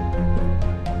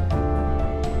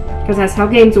 Because that's how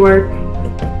games work.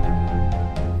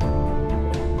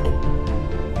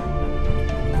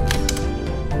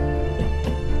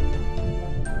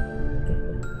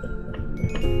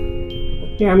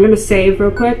 Here, I'm gonna save real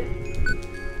quick.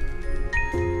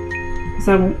 Because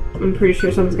I'm pretty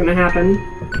sure something's gonna happen.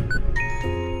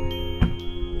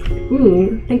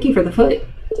 Ooh, thank you for the foot.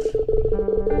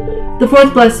 The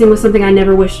fourth blessing was something I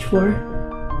never wished for.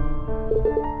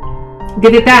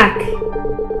 Give it back!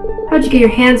 How'd you get your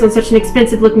hands on such an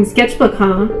expensive looking sketchbook,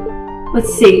 huh?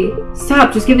 Let's see.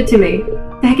 Stop, just give it to me.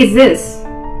 What the heck is this?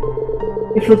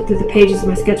 I flipped through the pages of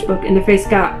my sketchbook and their face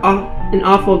got an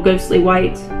awful ghostly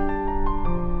white.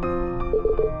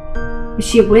 Is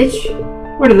she a witch?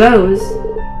 What are those?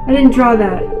 I didn't draw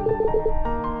that.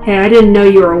 Hey, I didn't know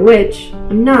you were a witch.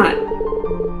 I'm not.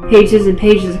 Pages and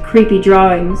pages of creepy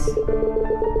drawings.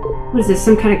 What is this,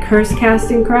 some kind of curse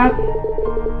casting crap?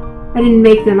 I didn't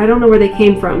make them. I don't know where they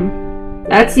came from.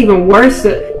 That's even worse.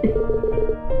 It's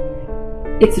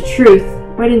the truth.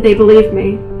 Why didn't they believe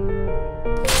me?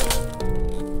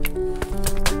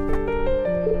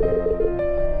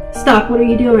 Stop, what are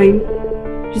you doing?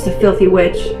 Just a filthy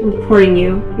witch. I'm reporting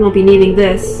you. You won't be needing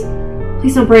this.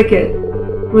 Please don't break it.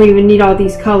 You won't even need all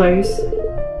these colors.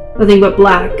 Nothing but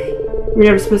black. You're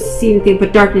never supposed to see anything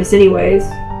but darkness anyways.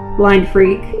 Blind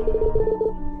freak.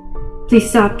 Please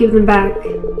stop. Give them back.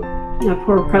 Oh,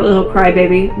 poor little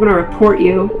crybaby. I'm gonna report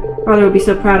you. Father will be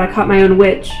so proud I caught my own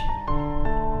witch.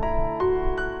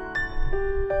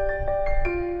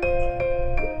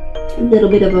 A little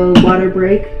bit of a water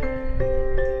break.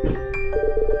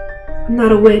 I'm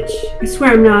not a witch. I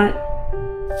swear I'm not.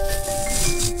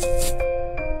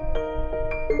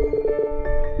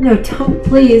 No, don't,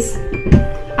 please.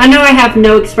 I know I have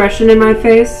no expression in my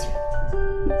face,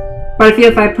 but I feel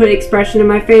if I put expression in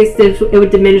my face, it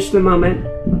would diminish the moment.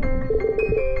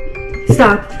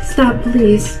 Stop. Stop,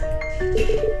 please.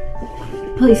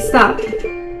 Please stop.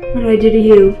 What did I do to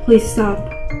you? Please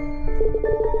stop.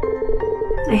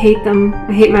 I hate them.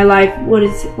 I hate my life.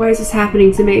 Why is this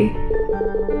happening to me?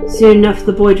 Soon enough,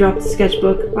 the boy dropped the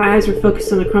sketchbook. My eyes were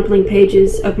focused on the crumpling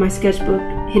pages of my sketchbook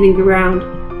hitting the ground,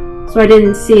 so I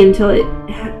didn't see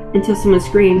until someone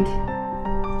screamed.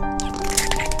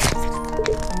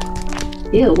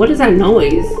 Ew, what is that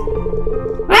noise?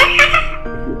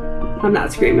 I'm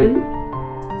not screaming.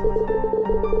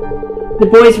 The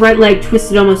boy's right leg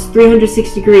twisted almost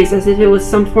 360 degrees as if it was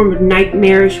some form of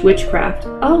nightmarish witchcraft.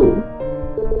 Oh.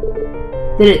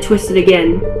 Then it twisted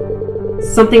again.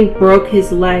 Something broke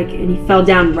his leg and he fell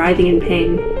down writhing in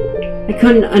pain. I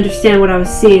couldn't understand what I was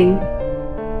seeing.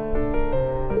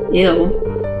 Ew.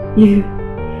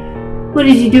 What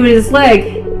did you do to his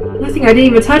leg? Nothing, I didn't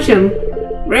even touch him.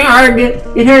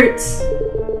 It hurts.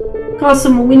 Call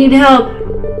someone, we need help.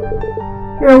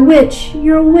 You're a witch.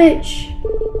 You're a witch.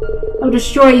 I'll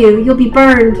destroy you. You'll be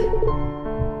burned.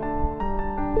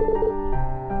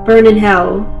 Burn in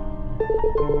hell.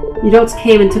 The adults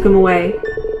came and took him away.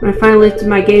 When I finally lifted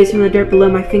my gaze from the dirt below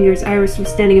my fingers, Iris was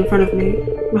standing in front of me.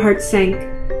 My heart sank.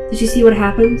 Did you see what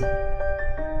happened?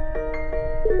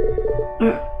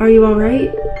 Are you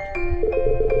alright?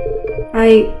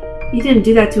 You didn't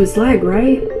do that to his leg,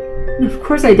 right? No, of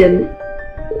course I didn't.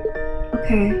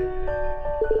 Okay.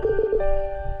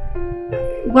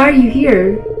 Why are you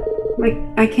here?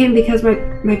 I came because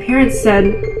my parents said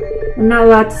I'm not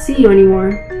allowed to see you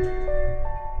anymore.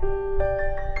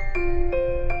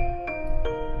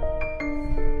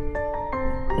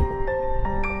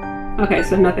 Okay,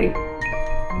 so nothing.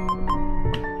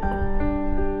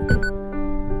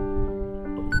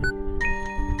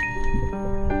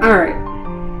 Alright.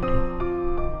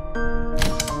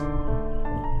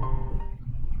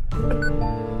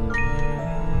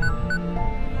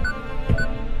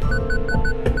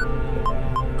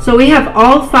 So we have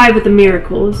all 5 of the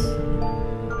miracles.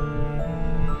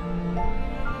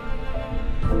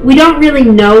 We don't really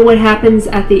know what happens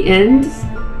at the end.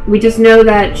 We just know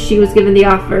that she was given the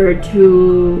offer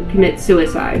to commit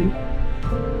suicide.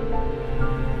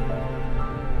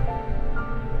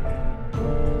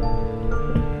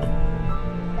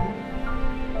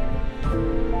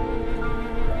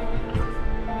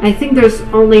 I think there's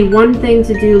only one thing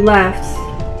to do left.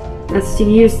 That's to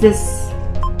use this.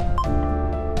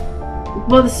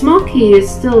 Well, the small key is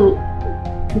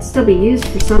can still be used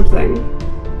for something.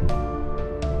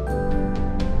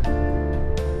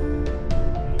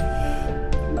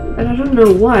 But I don't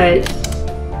know what.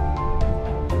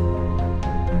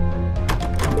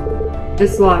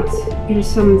 It's locked. There's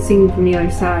someone singing from the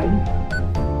other side.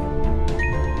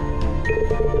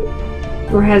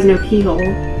 Door has no keyhole.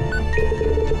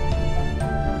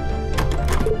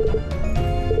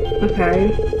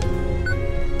 Okay.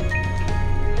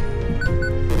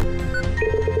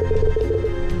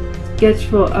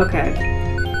 Sketchful. Okay.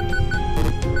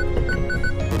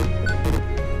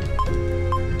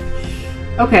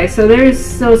 Okay, so there's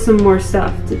still some more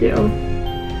stuff to do.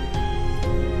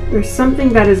 There's something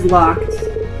that is locked.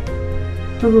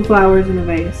 Purple flowers in a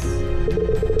vase.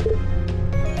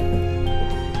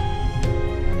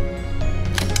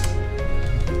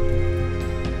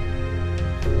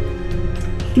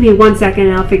 Give me 1 second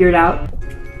and I'll figure it out.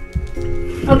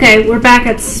 Okay, we're back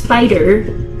at Spider.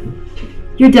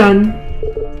 You're done.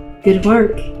 Good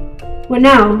work. What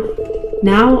now?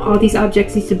 Now, all these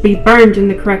objects need to be burned in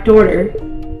the correct order.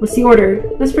 What's the order?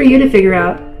 That's for you to figure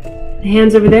out. The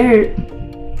hands over there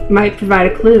might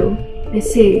provide a clue. I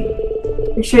see.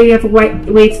 Make sure you have a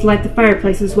way to light the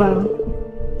fireplace as well.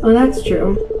 Oh, that's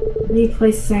true. Any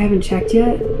places I haven't checked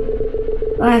yet?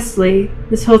 Lastly,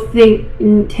 this whole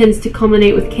thing tends to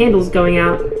culminate with candles going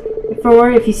out.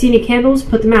 Therefore, if you see any candles,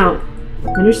 put them out.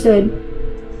 Understood.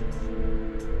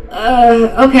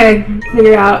 Okay.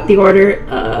 Figure out the order.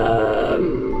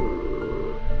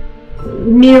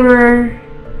 Mirror.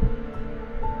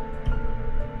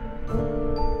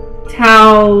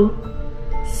 Towel.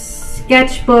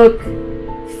 Sketchbook.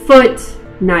 Foot.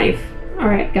 Knife.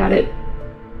 Alright, got it.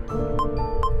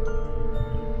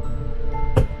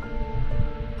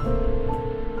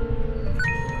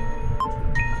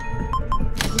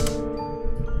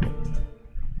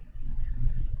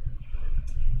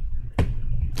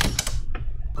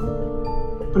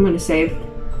 I'm gonna save.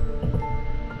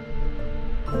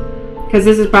 Because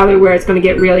this is probably where it's gonna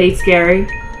get really scary.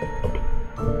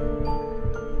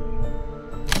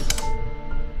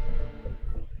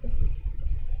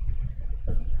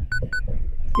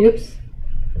 Oops.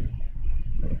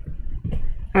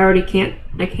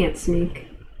 I can't sneak.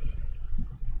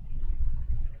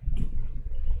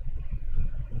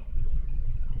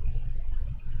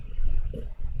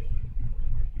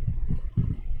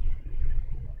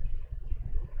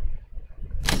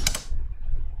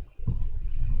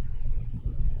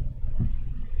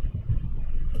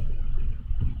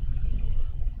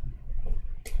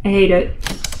 I hate it.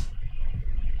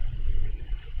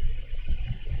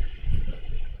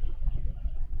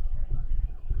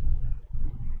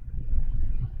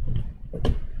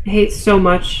 I hate so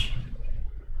much.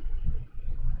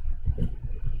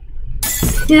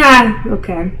 Yeah,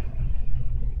 okay.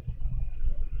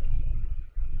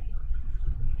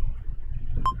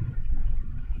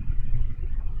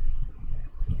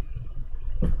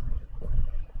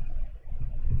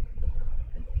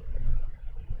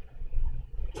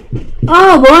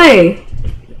 Oh boy!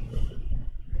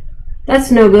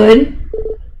 That's no good.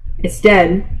 It's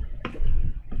dead.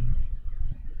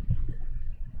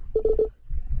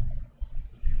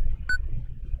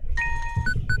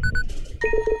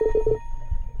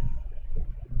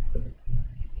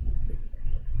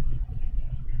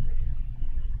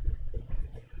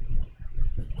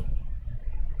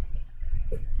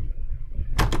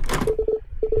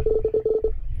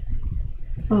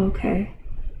 Oh, okay.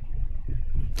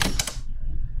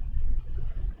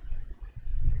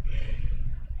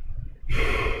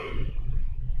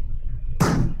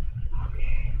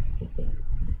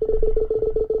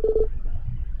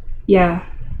 Yeah.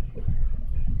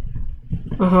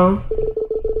 Uh-huh.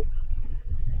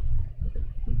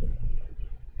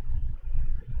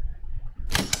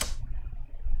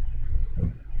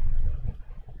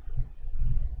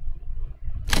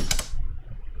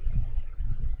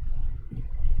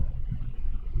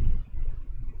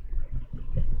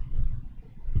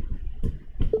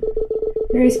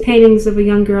 Various paintings of a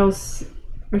young girl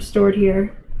are stored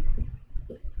here.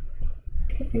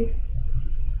 Okay.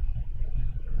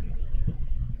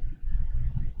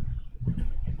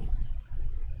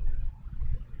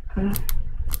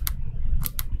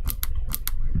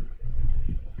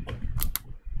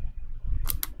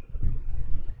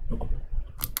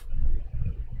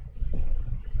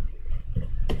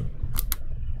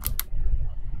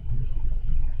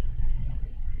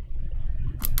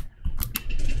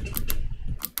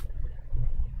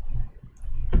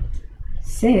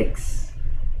 6.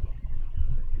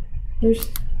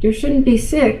 There shouldn't be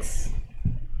 6.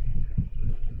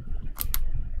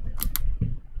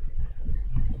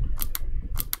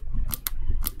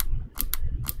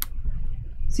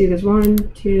 See, there's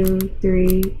 1, 2,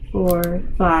 3, 4,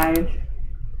 5.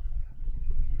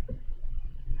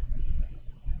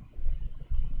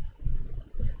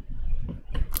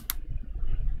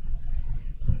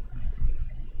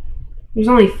 There's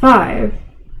only 5.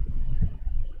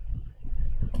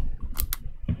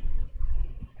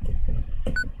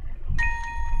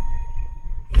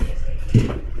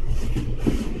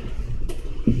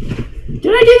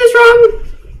 Did I do this wrong?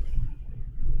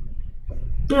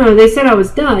 No, they said I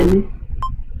was done.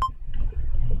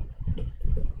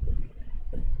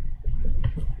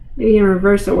 Maybe in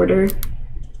reverse order.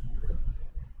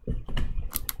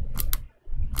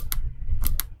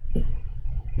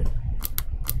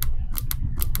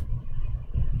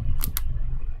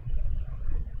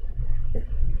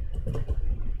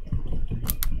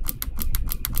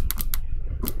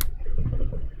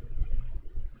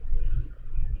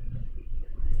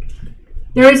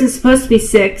 There isn't supposed to be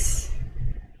 6.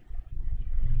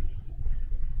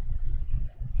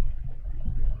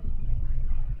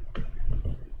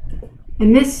 I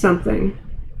missed something.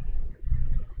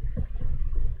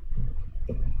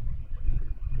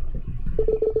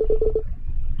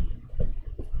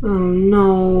 Oh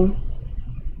no.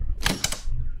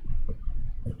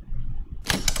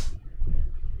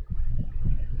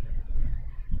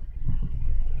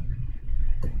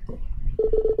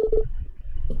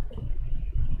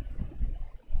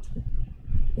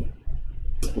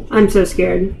 I'm so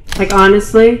scared. Like,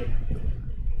 honestly.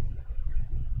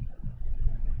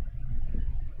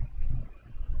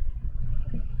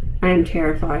 I am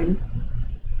terrified.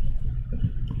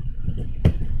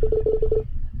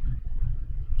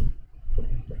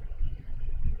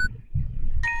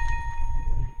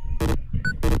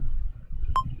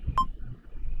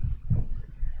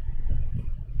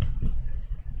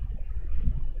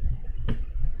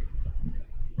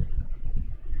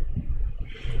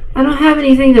 I don't have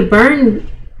anything to burn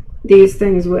these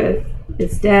things with.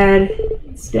 It's dead.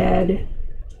 It's dead.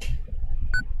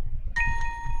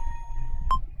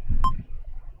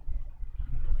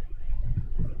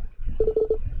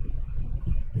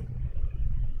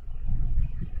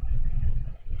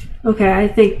 Okay, I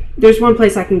think there's one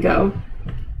place I can go.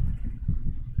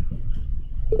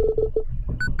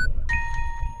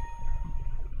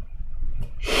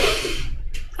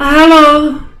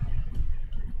 Hello.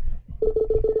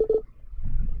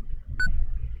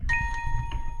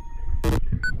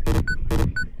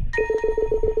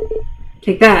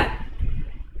 Take that.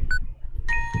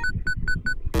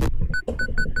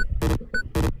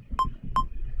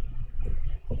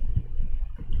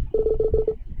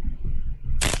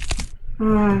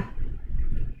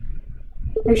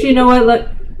 Actually, you know what?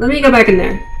 Let me go back in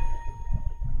there.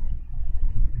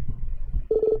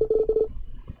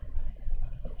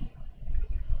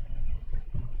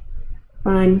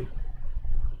 Fine.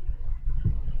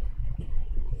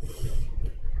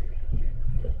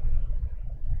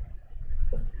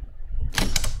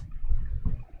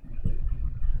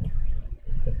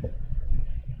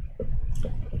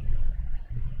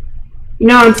 You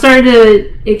know, I'm starting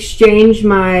to exchange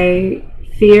my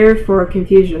fear for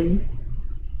confusion.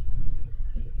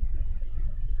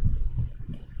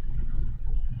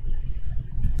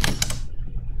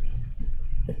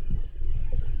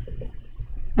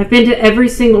 I've been to every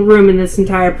single room in this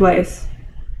entire place.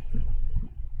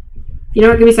 You know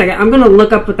what? Give me a second. I'm gonna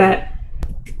look up what that...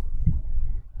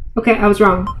 Okay, I was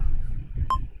wrong.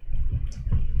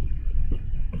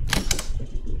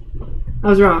 I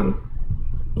was wrong.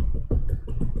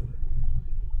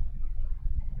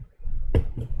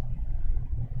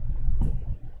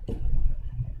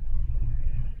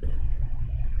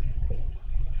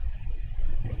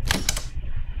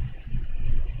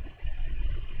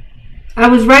 I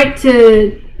was right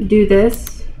to do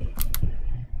this,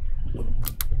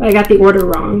 but I got the order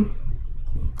wrong.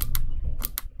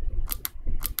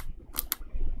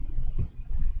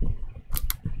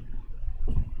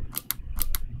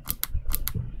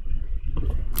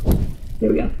 There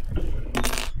we go.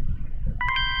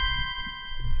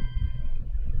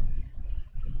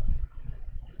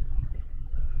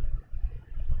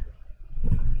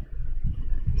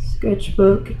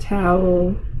 Sketchbook,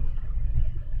 towel,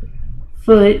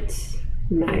 foot,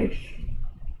 knife.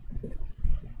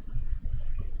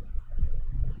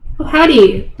 Oh,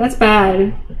 howdy. That's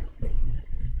bad.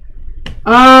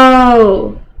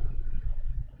 Oh.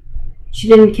 She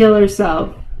didn't kill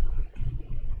herself.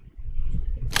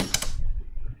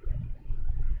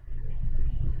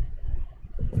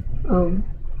 Oh.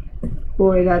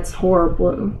 Boy, that's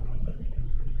horrible.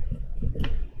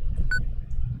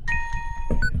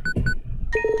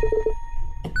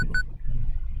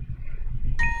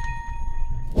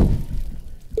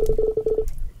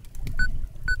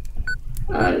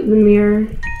 The mirror,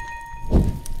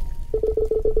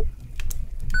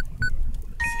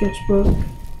 sketchbook,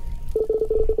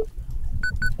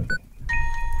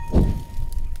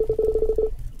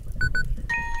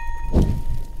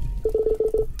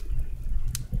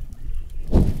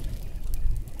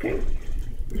 okay.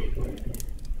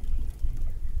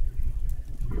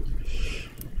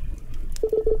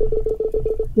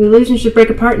 The illusion should break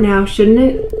apart now, shouldn't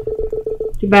it?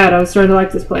 Too bad, I was starting to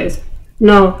like this place.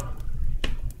 No.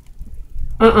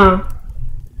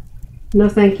 No,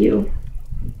 thank you.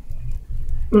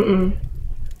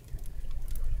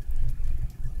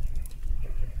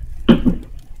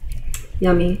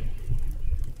 Yummy.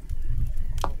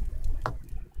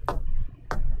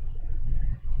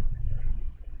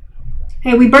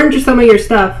 Hey, we burned some of your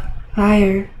stuff.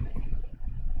 Fire.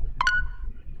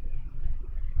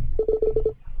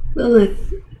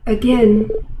 Lilith, again.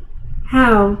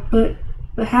 How? But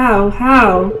how?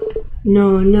 How?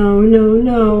 No, no, no,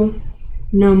 no.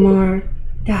 No more.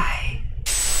 Die.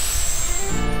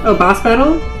 Oh, boss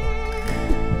battle?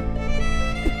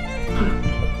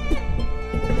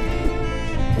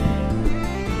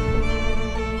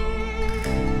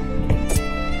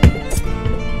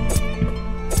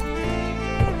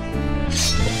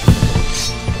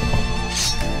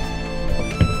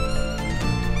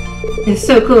 It's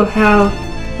so cool how,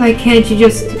 why can't you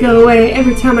just go away?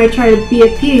 Every time I try to be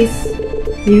at peace,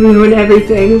 you ruin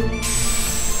everything.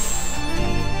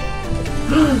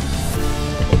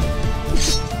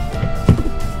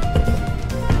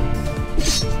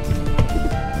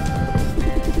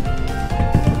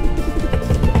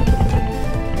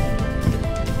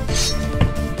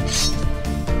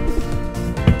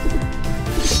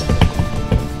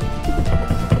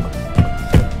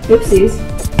 Oopsies.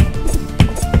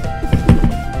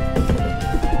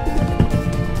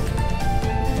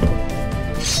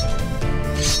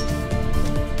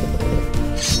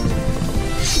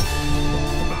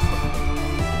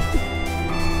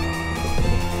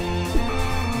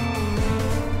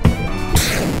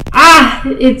 Ah!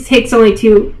 It takes only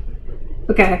 2.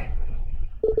 Okay.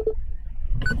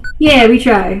 Yeah,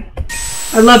 retry.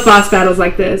 I love boss battles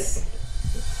like this.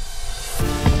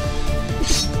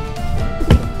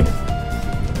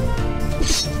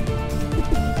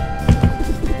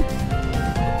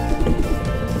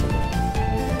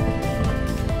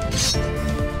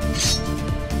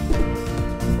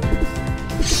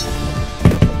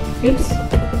 Oops.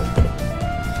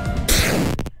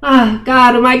 Ah,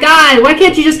 God, oh my God, why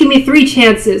can't you just give me 3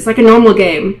 chances, like a normal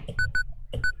game?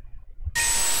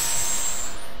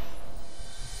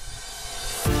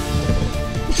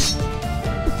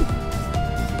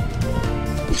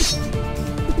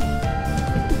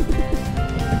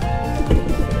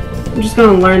 I'm just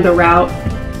gonna learn the route.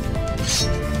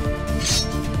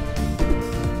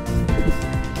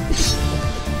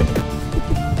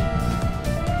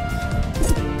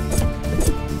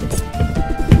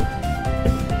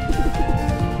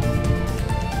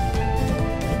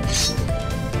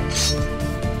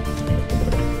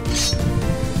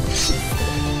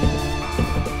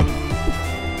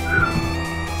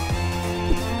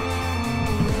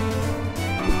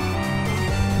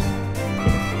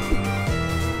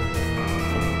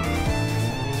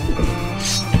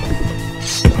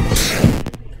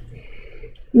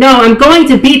 No, I'm going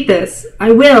to beat this.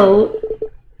 I will.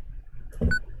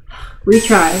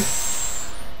 Retry.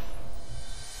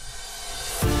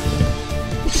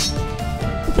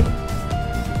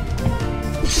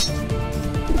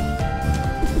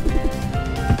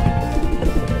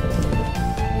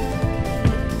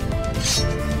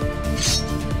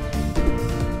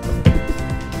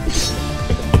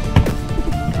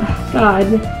 Oh,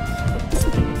 God.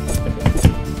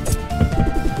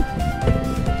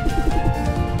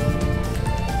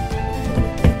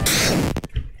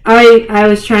 I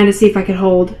was trying to see if I could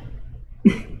hold.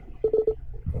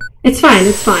 It's fine,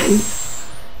 it's fine.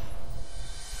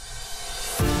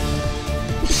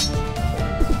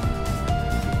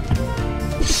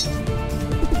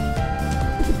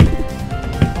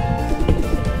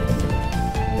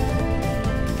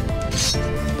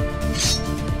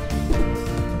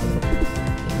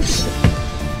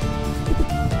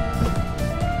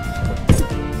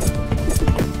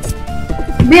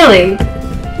 Really?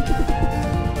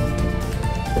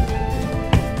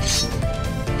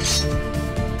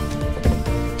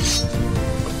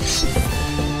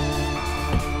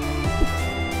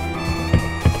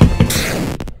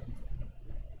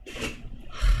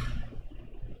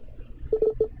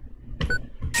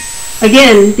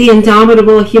 Again, the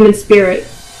indomitable human spirit.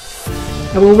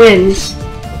 I will win.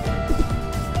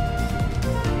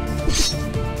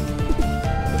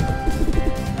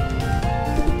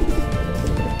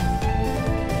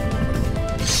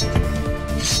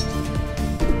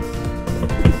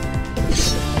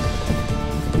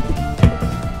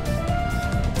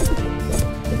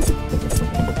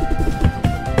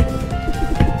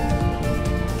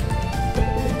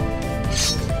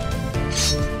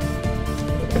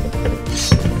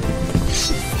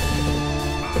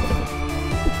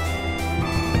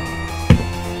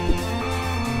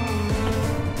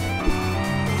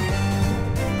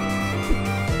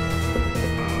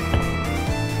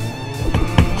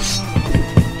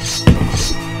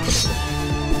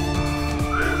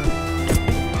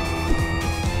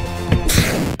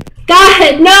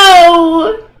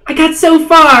 No! I got so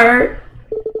far!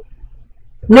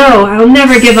 No, I'll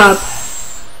never give up.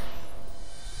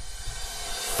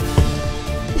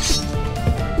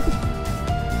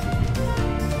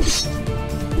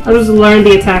 I'll just learn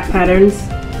the attack patterns.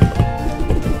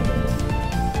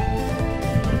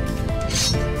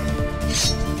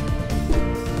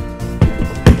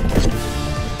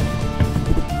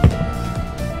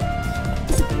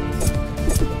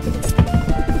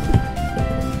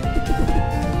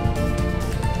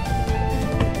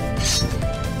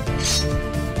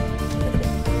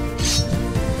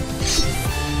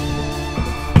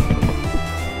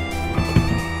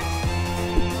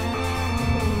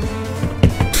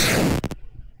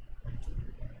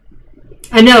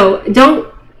 I know,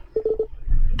 don't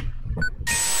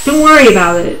worry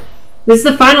about it. This is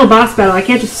the final boss battle, I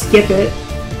can't just skip it.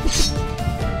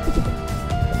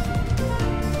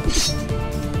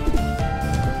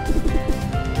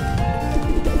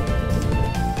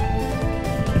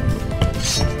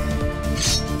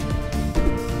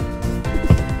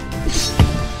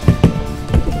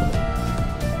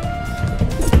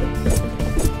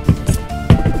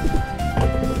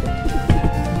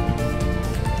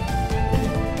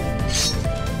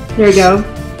 There you go.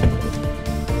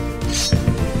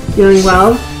 Doing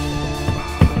well.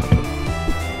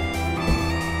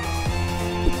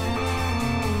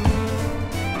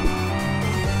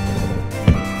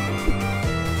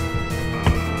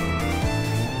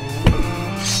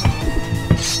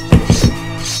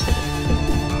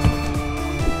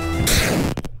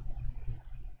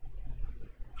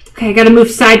 Okay, I gotta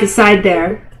move side to side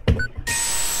there.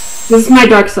 This is my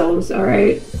Dark Souls,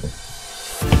 alright?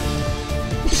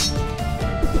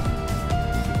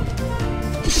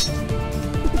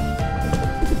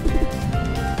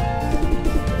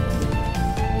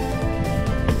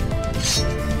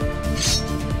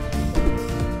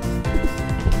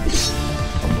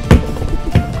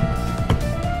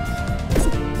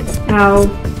 Ow.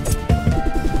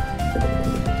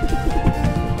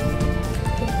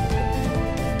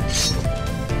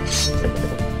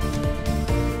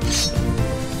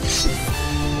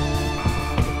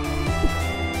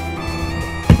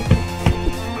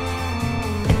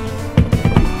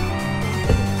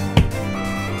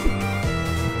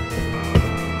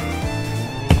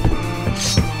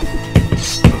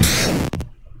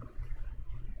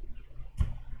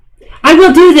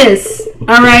 will do this,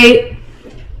 alright?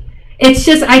 It's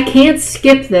just, I can't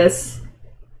skip this.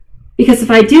 Because if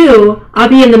I do, I'll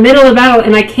be in the middle of battle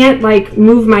and I can't, like,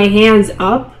 move my hands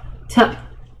up to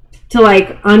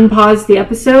like, unpause the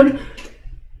episode.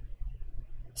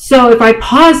 So if I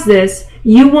pause this,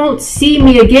 you won't see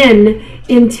me again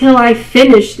until I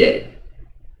finished it.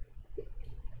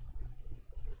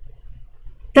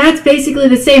 That's basically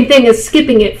the same thing as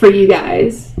skipping it for you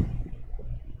guys.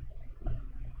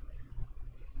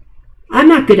 I'm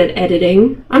not good at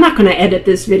editing. I'm not going to edit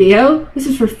this video. This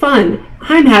is for fun.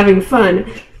 I'm having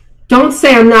fun. Don't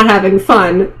say I'm not having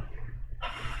fun.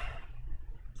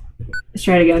 Let's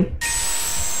try it again.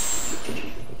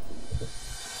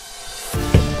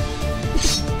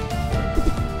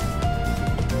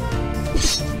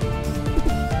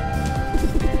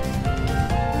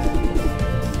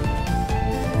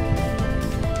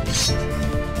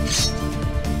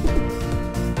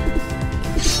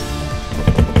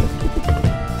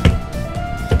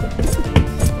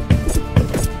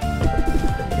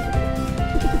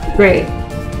 Great.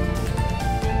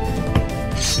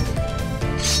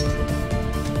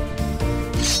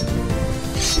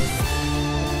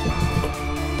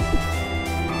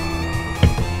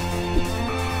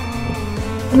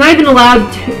 I'm not even allowed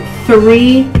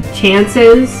 3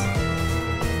 chances,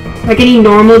 like any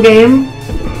normal game.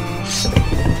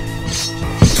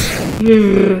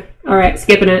 Alright,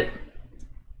 skipping it.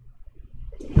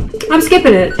 I'm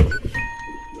skipping it.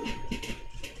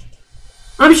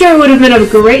 I'm sure it would have been a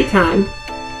great time.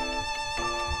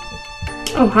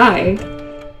 Oh, hi.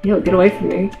 Ew, get away from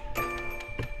me.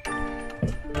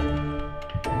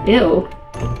 Ew.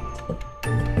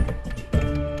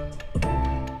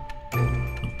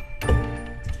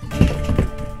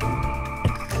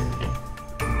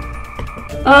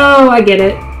 Oh, I get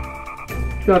it.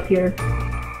 Go up here.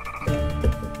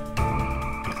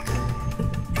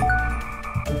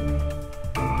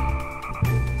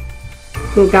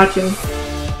 Cool, gotcha.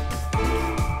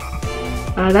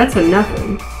 That's a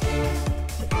nothing.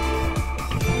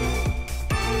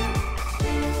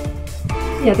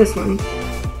 Yeah, this one.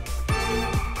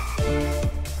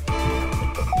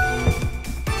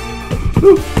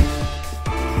 Ooh.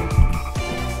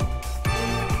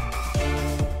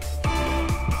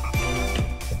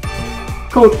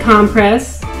 Cold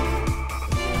compress.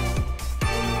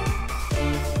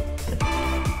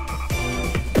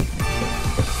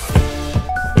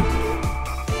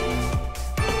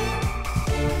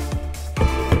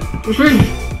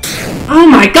 Oh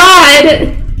my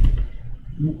god!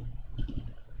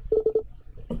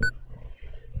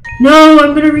 No,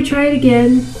 I'm gonna retry it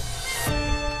again.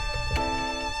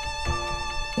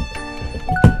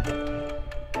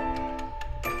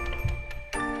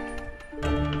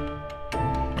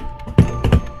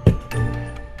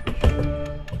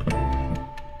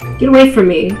 Get away from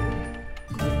me.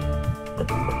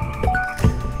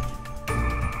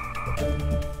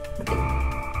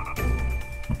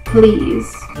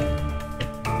 Please.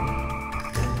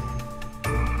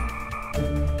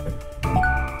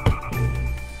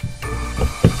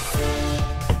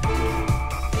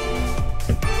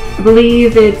 I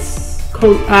believe it's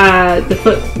cold, the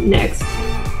foot next.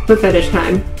 Foot fetish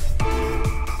time.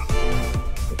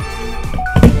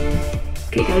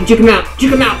 Okay, gotta juke him out.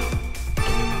 Juke him out!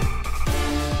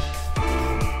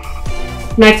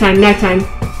 Knife time, knife time.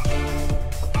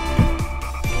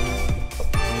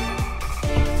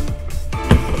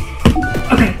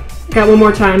 Okay, got one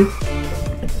more time.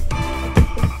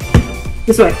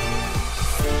 This way.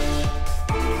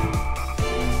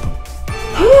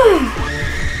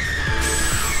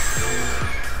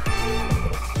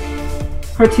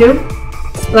 Part 2?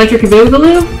 Electric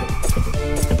Boogaloo?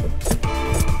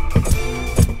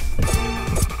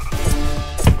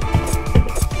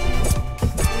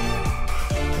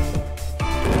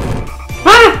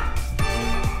 Ah!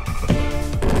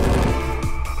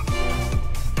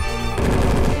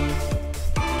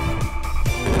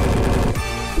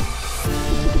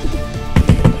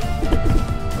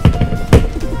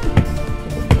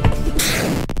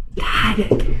 God,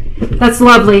 that's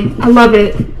lovely. I love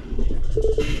it.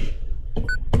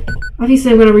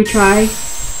 Obviously, I'm gonna retry.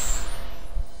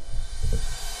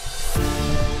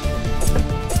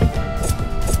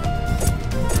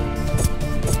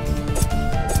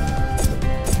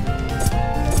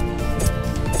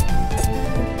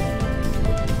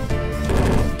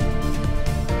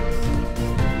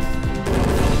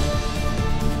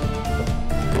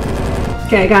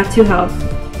 Okay, I got 2 health.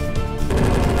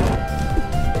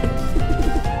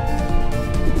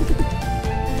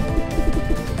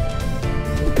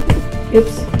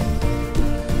 Oops.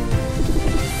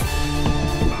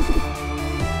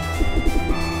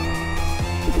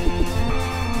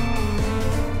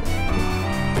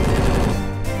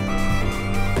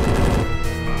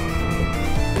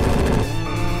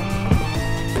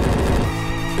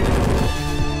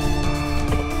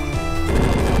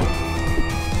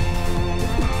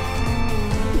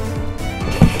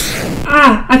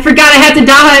 I forgot I had to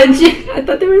dodge. I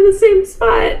thought they were in the same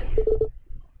spot.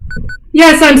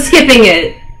 Yes, I'm skipping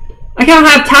it. I don't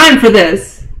have time for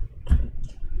this.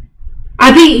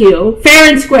 I beat you,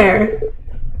 fair and square.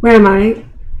 Where am I?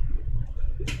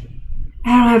 I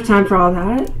don't have time for all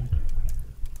that.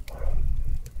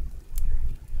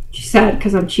 She's sad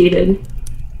because I'm cheated.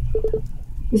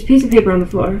 There's a piece of paper on the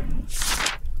floor.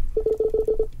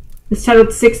 It's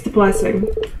titled Sixth Blessing.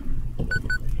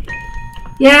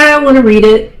 Yeah, I want to read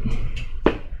it.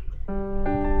 I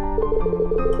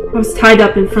was tied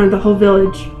up in front of the whole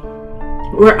village,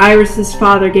 where Iris's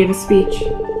father gave a speech.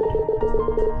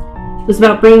 It was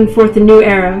about bringing forth a new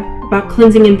era, about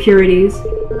cleansing impurities,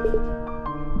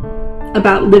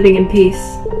 about living in peace.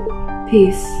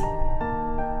 Peace.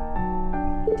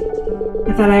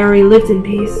 I thought I already lived in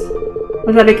peace.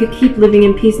 I thought I could keep living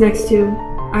in peace next to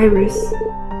Iris.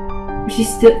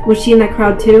 Was she in that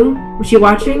crowd too? Was she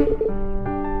watching?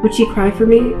 Would she cry for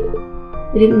me?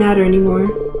 It didn't matter anymore.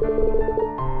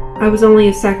 I was only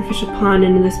a sacrificial pawn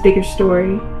into this bigger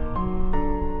story.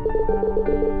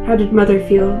 How did Mother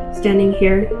feel, standing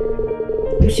here?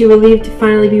 Was she relieved to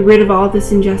finally be rid of all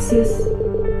this injustice?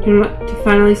 To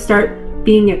finally start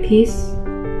being at peace?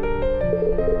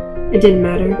 It didn't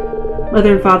matter.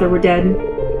 Mother and Father were dead.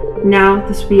 Now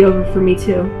this would be over for me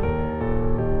too.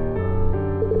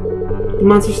 The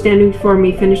monster standing before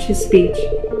me finished his speech.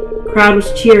 The crowd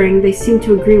was cheering. They seemed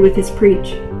to agree with his preach.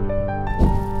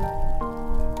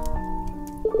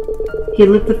 He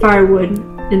lit the firewood,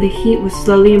 and the heat was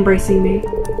slowly embracing me.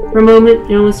 For a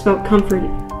moment, it almost felt comforting,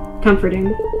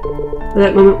 but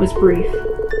that moment was brief.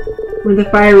 When the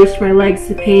fire reached my legs,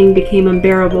 the pain became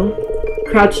unbearable.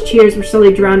 The crowd's cheers were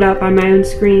slowly drowned out by my own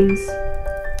screams.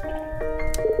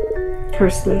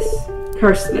 Curse this.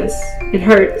 Curse this. It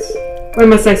hurts. Why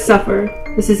must I suffer?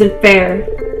 This isn't fair.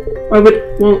 Why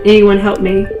won't anyone help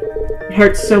me? It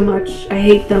hurts so much. I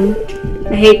hate them.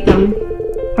 I hate them.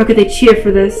 How could they cheer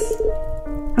for this?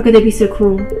 How could they be so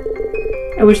cruel?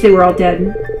 I wish they were all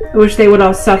dead. I wish they would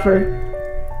all suffer.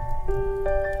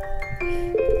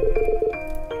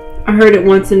 I heard it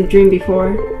once in a dream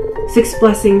before. 6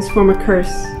 blessings form a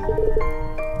curse.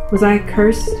 Was I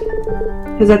cursed?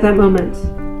 Because at that moment,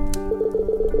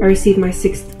 I received my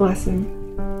 6th blessing.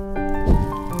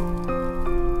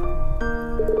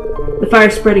 The fire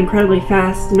spread incredibly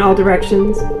fast in all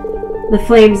directions. The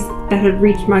flames that had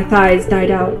reached my thighs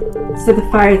died out. Instead,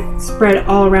 the fire spread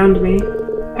all around me.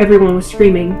 Everyone was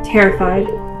screaming, terrified.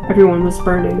 Everyone was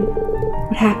burning.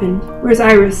 What happened? Where's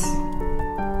Iris?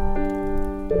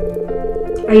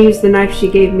 I used the knife she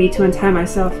gave me to untie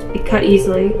myself. It cut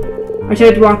easily. I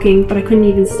tried walking, but I couldn't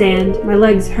even stand. My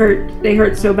legs hurt. They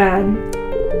hurt so bad.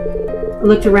 I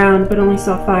looked around, but only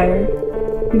saw fire.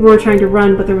 People were trying to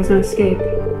run, but there was no escape.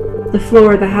 The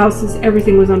floor, the houses,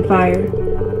 everything was on fire.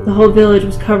 The whole village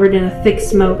was covered in a thick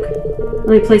smoke. The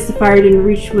only place the fire didn't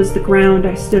reach was the ground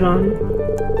I stood on.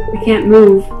 I can't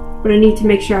move, but I need to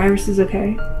make sure Iris is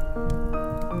okay.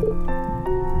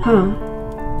 Huh.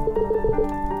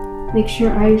 Make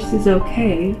sure Iris is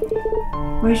okay?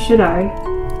 Why should I?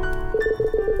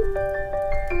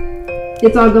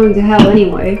 It's all going to hell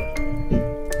anyway.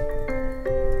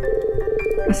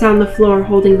 I sat on the floor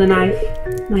holding the knife.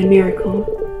 My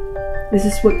miracle. Is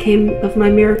this what came of my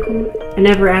miracle? I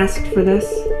never asked for this.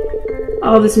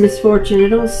 All this misfortune,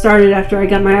 it all started after I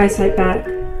got my eyesight back.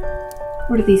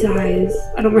 What are these eyes?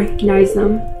 I don't recognize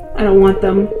them. I don't want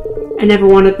them. I never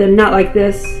wanted them, not like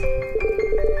this.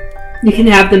 You can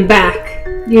have them back.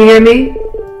 Do you hear me?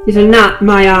 These are not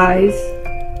my eyes.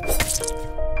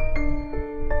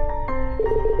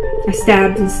 I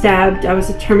stabbed and stabbed. I was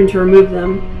determined to remove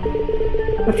them.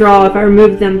 After all, if I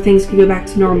removed them, things could go back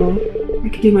to normal. I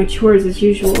could do my chores as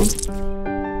usual.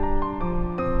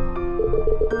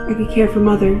 I could care for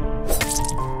Mother.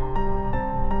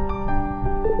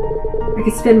 I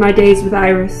could spend my days with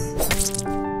Iris.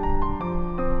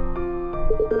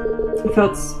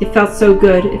 It felt so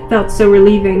good. It felt so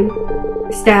relieving.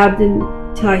 I stabbed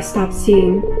until I stopped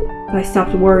seeing, till I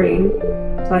stopped worrying,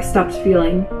 till I stopped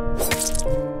feeling.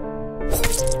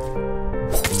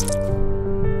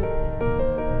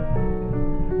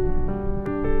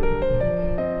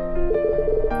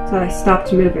 Till I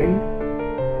stopped moving.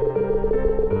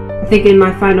 I think in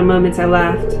my final moments I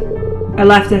laughed. I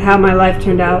laughed at how my life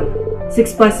turned out.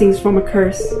 6 blessings form a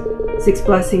curse. 6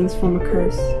 blessings form a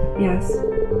curse. Yes.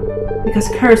 Because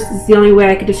cursed is the only way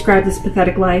I could describe this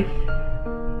pathetic life.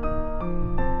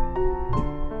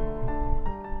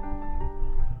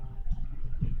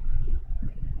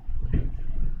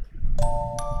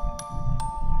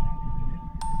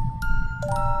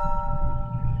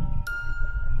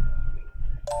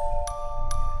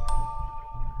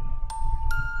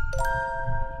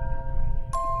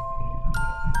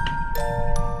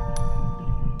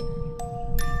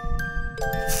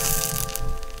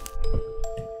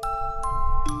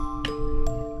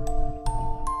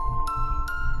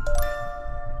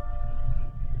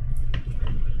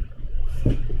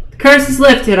 curse is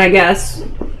lifted, I guess.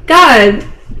 God.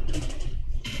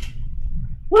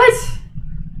 What?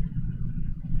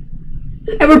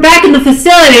 And we're back in the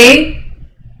facility.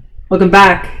 Welcome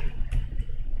back.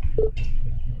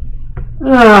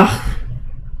 Ugh.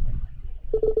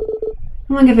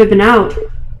 How long have I been out?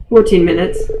 14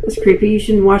 minutes. That's creepy. You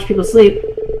shouldn't watch people sleep.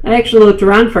 I actually looked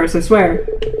around first, I swear.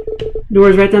 The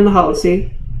door's right down the hall,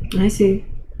 see? I see.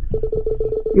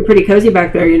 You're pretty cozy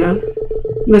back there, you know?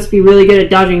 You must be really good at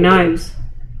dodging knives.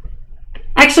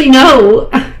 Actually, no!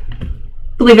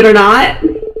 Believe it or not.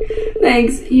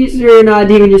 Thanks. You sure you're not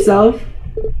demon yourself?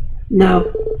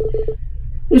 No.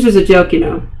 It was just a joke, you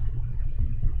know.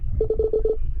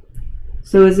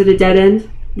 So is it a dead end?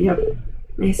 Yep.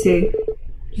 I see.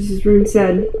 Just as Rune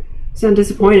said. You sound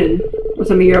disappointed. Well,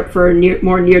 some of you are up for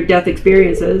more near-death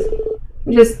experiences.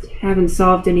 I just haven't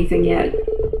solved anything yet.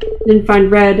 I didn't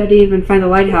find Red. I didn't even find the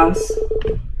lighthouse.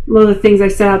 One of the things I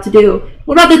set out to do.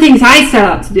 What about the things I set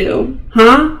out to do?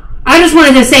 Huh? I just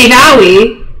wanted to save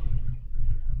Owie.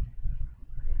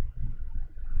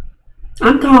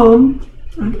 I'm calm.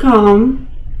 I'm calm.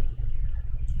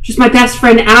 Just my best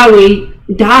friend Owie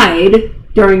died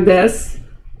during this.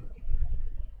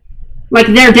 Like,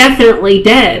 they're definitely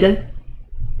dead.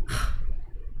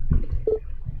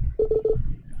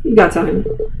 You got time.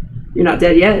 You're not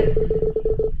dead yet.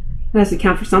 That has to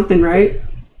count for something, right?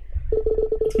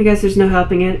 I guess there's no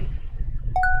helping it.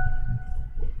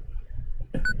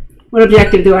 What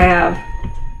objective do I have?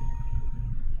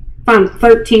 Found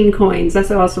 13 coins.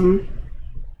 That's awesome.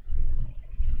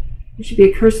 There should be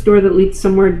a cursed door that leads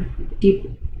somewhere deep.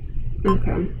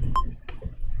 Okay.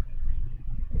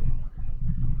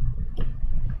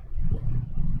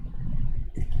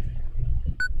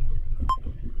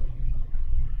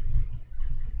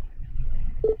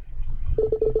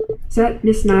 Is that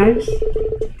Miss Knives?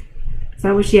 Is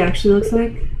that what she actually looks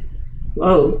like?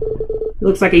 Whoa. It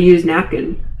looks like a used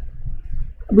napkin.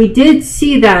 We did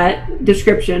see that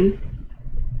description.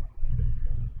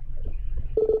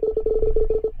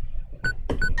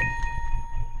 I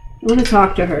want to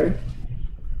talk to her.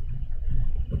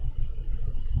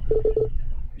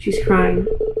 She's crying.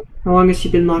 How long has she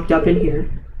been locked up in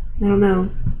here? I don't know.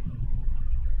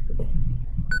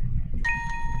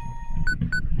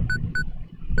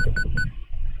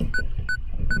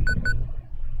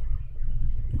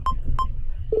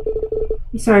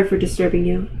 I'm sorry for disturbing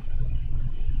you.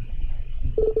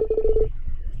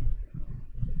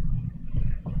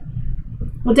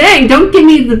 Well, dang, don't give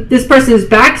me this person's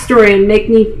backstory and make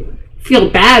me feel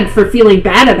bad for feeling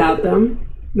bad about them.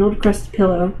 An old crusted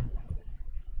pillow.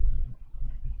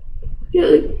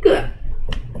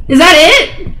 Is that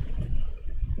it?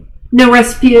 No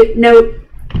recipe, no...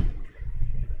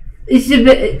 It's a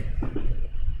bit...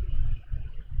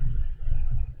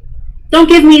 Don't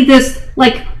give me this,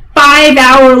 like,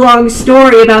 5-hour-long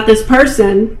story about this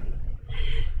person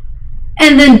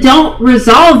and then don't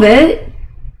resolve it,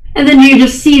 and then you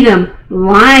just see them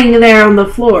lying there on the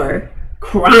floor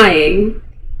crying,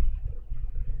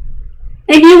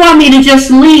 and you want me to just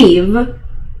leave.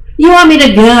 You want me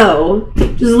to go.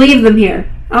 Just leave them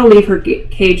here. I'll leave her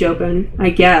cage open, I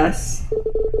guess.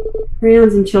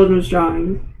 Crayons and children's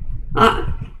drawings.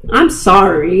 I'm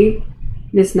sorry,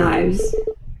 Miss Knives.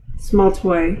 Small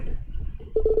toy.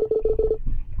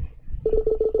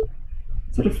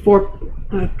 Is that a 4?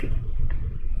 Okay.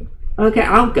 Okay,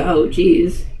 I'll go.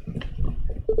 Jeez.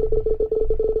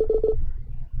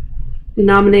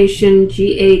 Denomination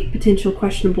G8, potential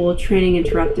questionable, training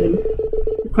interrupted.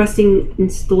 Requesting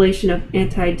installation of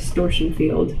anti-distortion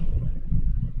field.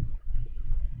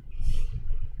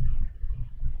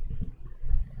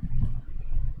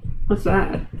 What's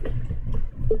that?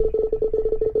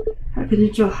 High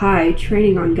potential high,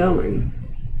 training ongoing.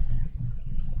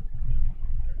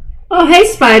 Oh, hey,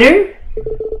 Spider!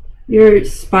 You're a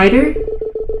Spider?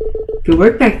 Good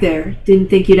work back there. Didn't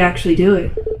think you'd actually do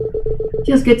it.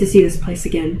 Feels good to see this place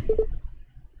again.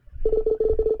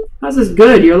 How's this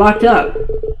good? You're locked up.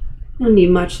 I don't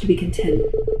need much to be content.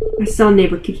 My cell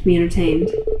neighbor keeps me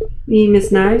entertained. Me, Miss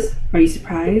Knives? Are you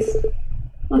surprised?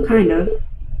 Well, kind of.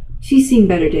 She's seen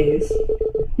better days.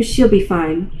 But she'll be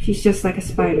fine. She's just like a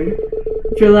spider.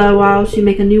 After a little while, she'll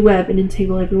make a new web and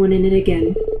entangle everyone in it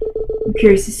again. I'm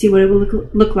curious to see what it will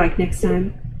look like next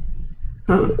time.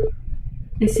 Huh.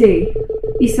 I see.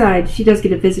 Besides, she does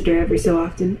get a visitor every so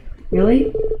often.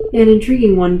 Really? An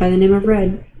intriguing one by the name of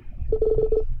Red.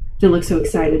 Don't look so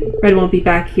excited. Red won't be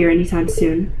back here anytime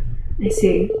soon. I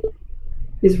see.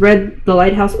 Is Red the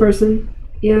lighthouse person?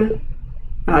 Yeah.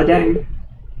 Ah, dang.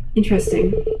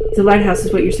 Interesting. If the lighthouse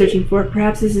is what you're searching for,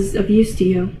 perhaps this is of use to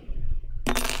you.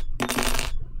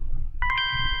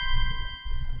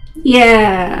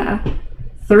 Yeah.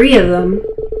 3 of them.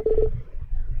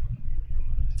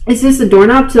 Is this a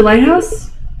doorknob to the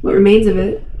lighthouse? What remains of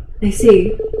it? I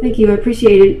see. Thank you, I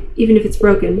appreciate it, even if it's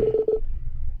broken.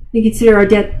 We consider our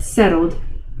debt settled.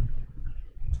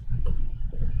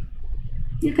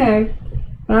 Okay.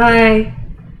 Bye.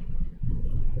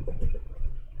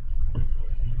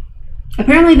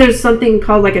 Apparently there's something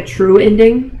called like a true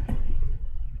ending.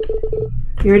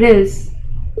 Here it is.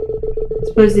 I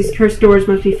suppose these cursed doors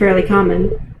must be fairly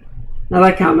common. Not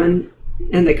that common,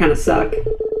 and they kind of suck.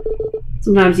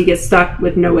 Sometimes you get stuck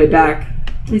with no way back.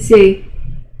 I see.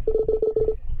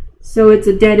 So it's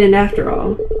a dead end after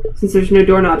all, since there's no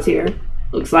doorknobs here.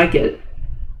 Looks like it.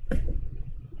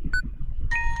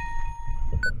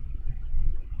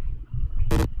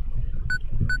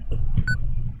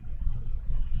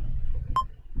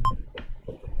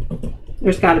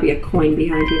 There's got to be a coin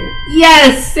behind here.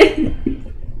 Yes!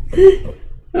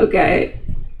 Okay.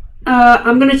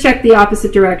 I'm gonna check the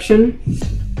opposite direction.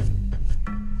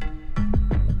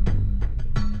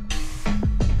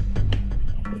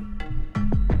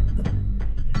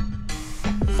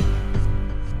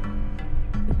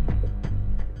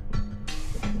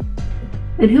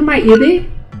 And who might you be?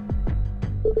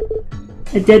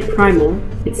 A dead primal.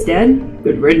 It's dead?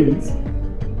 Good riddance.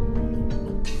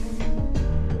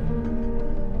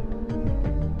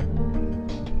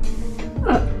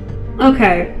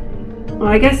 Okay. Well,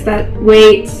 I guess that...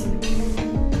 Wait.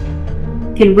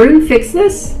 Can Rune fix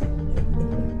this?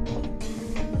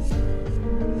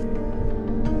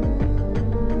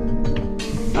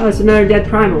 Oh, it's another dead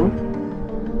primal.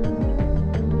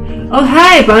 Oh,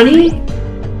 hi, Bunny!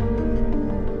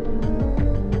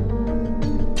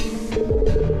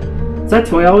 Is that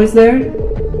toy always there?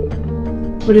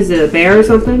 What is it, a bear or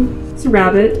something? It's a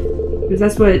rabbit. Because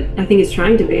that's what I think it's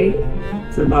trying to be.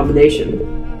 It's an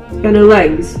abomination. It's got no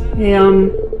legs. Hey,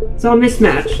 it's all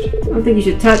mismatched. I don't think you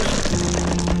should touch...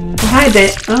 Oh, hi,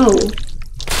 Bet. Oh.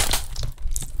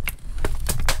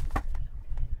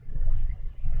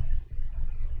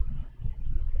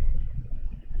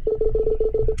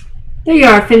 There you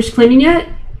are. Finished cleaning yet?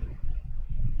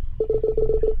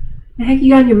 The heck you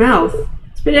got in your mouth?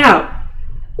 Spit it out.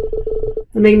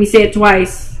 Don't make me say it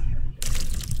twice.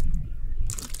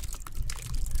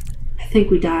 I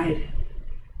think we died.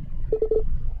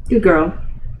 Good girl.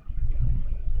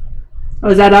 Oh,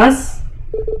 is that us?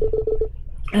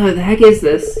 Oh, the heck is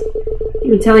this? I can't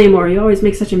even tell anymore. You always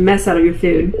make such a mess out of your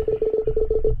food.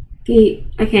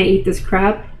 I can't eat this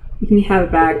crap. You can have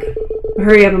it back. But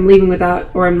hurry up, I'm leaving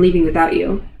without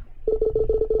you.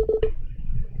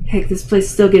 Heck, this place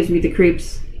still gives me the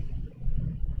creeps.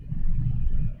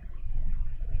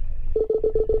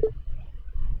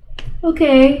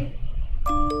 Okay.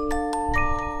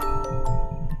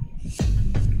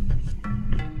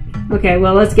 Okay,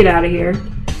 well, let's get out of here.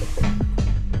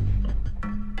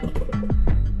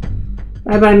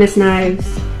 Bye-bye, Miss Knives.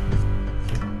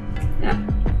 Ah,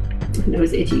 my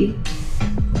nose itchy.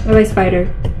 Bye-bye, Spider.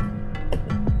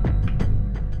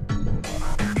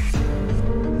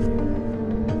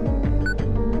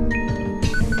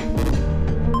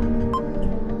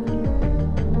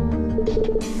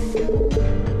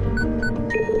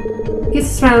 Guess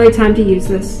it's finally time to use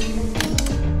this.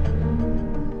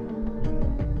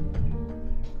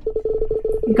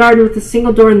 A garden with a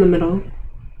single door in the middle.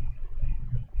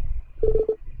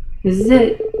 This is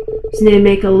it. Just need to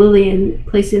make a lily and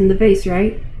place it in the vase,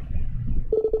 right?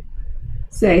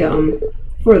 Say,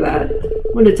 for that,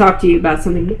 I wanted to talk to you about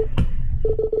something.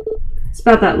 It's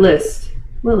about that list.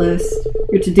 What list?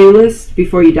 Your to-do list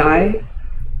before you die?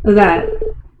 Oh, that.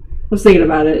 I was thinking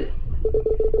about it.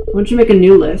 Why don't you make a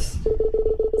new list?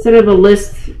 Instead of a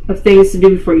list of things to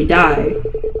do before you die,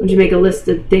 why don't you make a list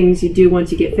of things you do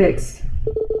once you get fixed?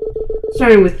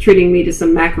 Starting with treating me to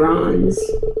some macarons.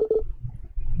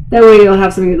 That way you'll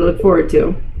have something to look forward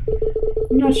to.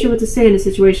 I'm not sure what to say in a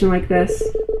situation like this.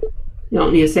 You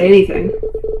don't need to say anything.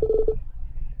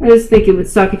 I just think it would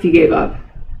suck if you gave up.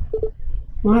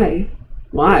 Why?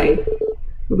 Why?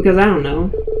 Well, because I don't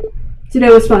know. Today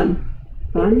was fun.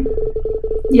 Fun?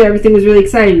 Yeah, everything was really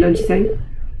exciting, don't you think?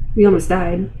 We almost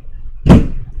died.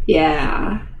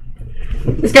 Yeah.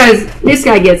 This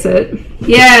guy gets it.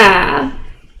 Yeah.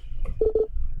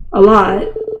 A lot.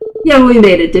 Yeah, we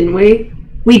made it, didn't we?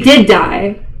 We did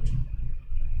die.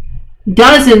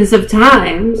 Dozens of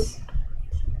times.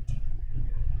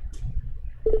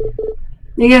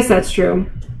 I guess that's true.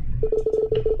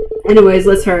 Anyways,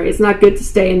 let's hurry. It's not good to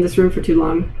stay in this room for too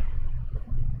long.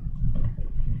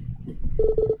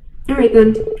 Alright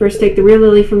then. First take the real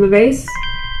lily from the vase.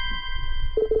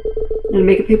 And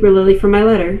make a paper lily for my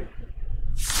letter.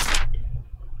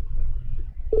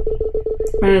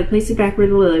 Finally, place it back where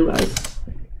the lily was.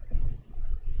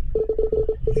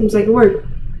 Seems like it worked.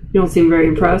 You don't seem very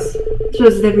impressed.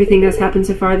 Shows that everything that's happened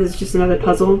so far, this is just another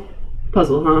puzzle.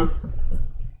 Puzzle, huh?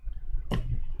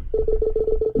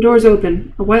 The door's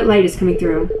open. A white light is coming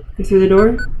through. Go through the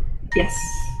door? Yes.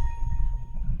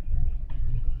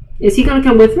 Is he gonna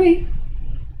come with me?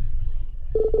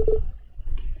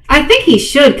 I think he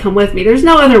should come with me. There's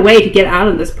no other way to get out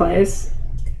of this place.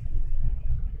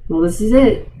 Well, this is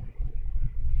it.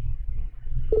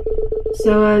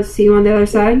 So, see you on the other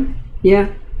side? Yeah.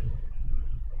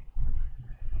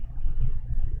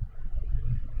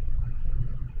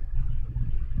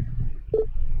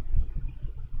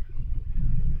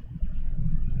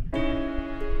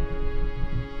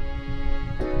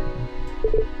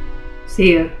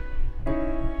 See ya.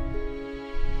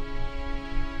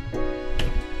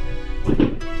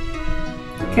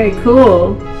 Okay,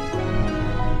 cool.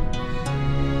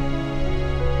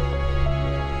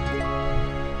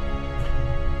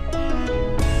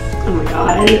 Oh my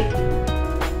god.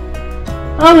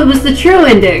 Oh, it was the true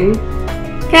ending.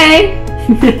 Okay.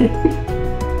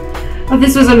 Oh,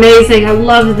 this was amazing. I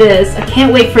love this. I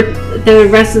can't wait for the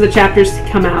rest of the chapters to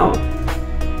come out.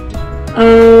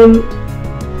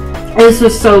 This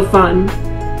was so fun.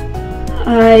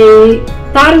 I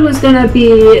thought it was gonna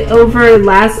be over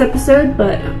last episode,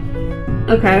 but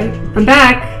okay. I'm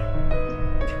back.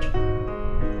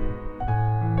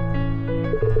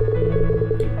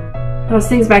 How's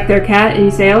things back there, Cat?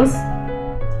 Any sales?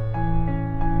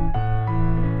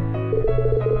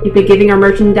 You've been giving our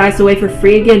merchandise away for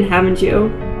free again, haven't you?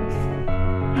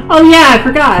 Oh yeah, I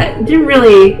forgot. Didn't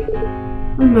really...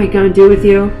 What am I gonna do with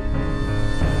you?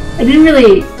 I didn't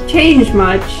really change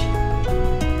much.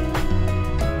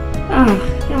 Oh,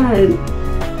 God.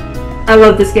 I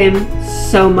love this game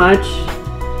so much.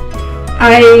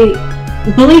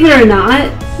 Believe it or not,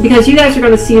 because you guys are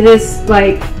going to see this,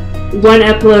 like, one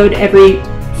upload every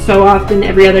so often,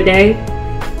 every other day.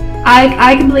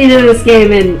 I completed this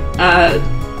game in,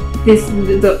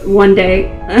 the one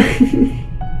day.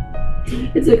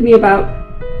 It took me about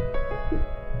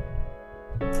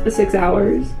 6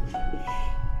 hours.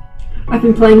 I've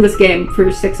been playing this game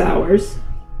for 6 hours,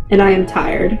 and I am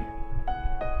tired.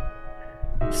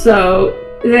 So,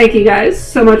 thank you guys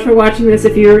so much for watching this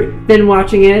if you've been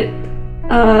watching it.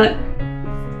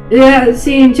 Yeah,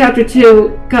 see you in chapter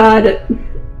 2. God,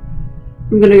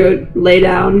 I'm gonna go lay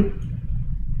down.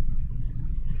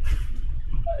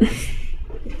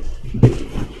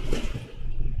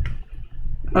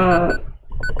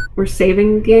 We're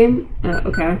saving the game?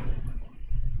 Okay.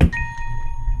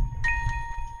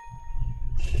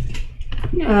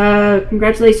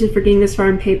 Congratulations for getting this far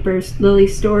in Paper's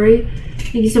Lily's story.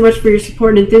 Thank you so much for your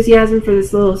support and enthusiasm for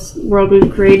this little world we've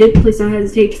created. Please don't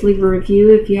hesitate to leave a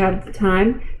review if you have the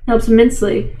time. It helps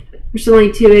immensely. We're still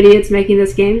only 2 idiots making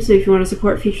this game, so if you want to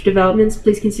support future developments,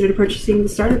 please consider purchasing the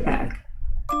starter pack.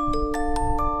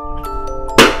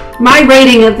 My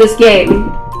rating of this game.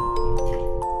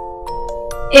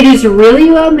 It is really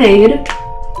well made.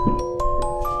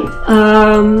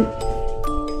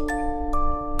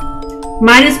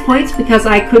 Minus points because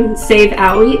I couldn't save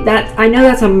Owie. I know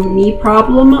that's a me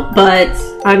problem, but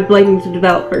I'm blaming the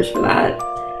developers for that.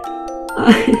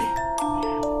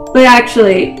 But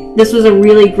actually, this was a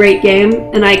really great game,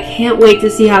 and I can't wait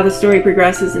to see how the story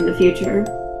progresses in the future.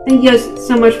 Thank you guys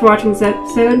so much for watching this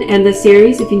episode and this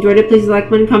series. If you enjoyed it, please like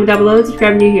button, comment down below, and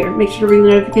subscribe if you're new here. Make sure to ring the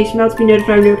notification bell to be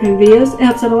notified of new upcoming videos. It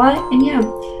helps out a lot, and yeah,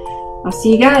 I'll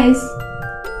see you guys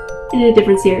in a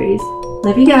different series.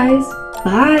 Love you guys.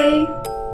 Bye!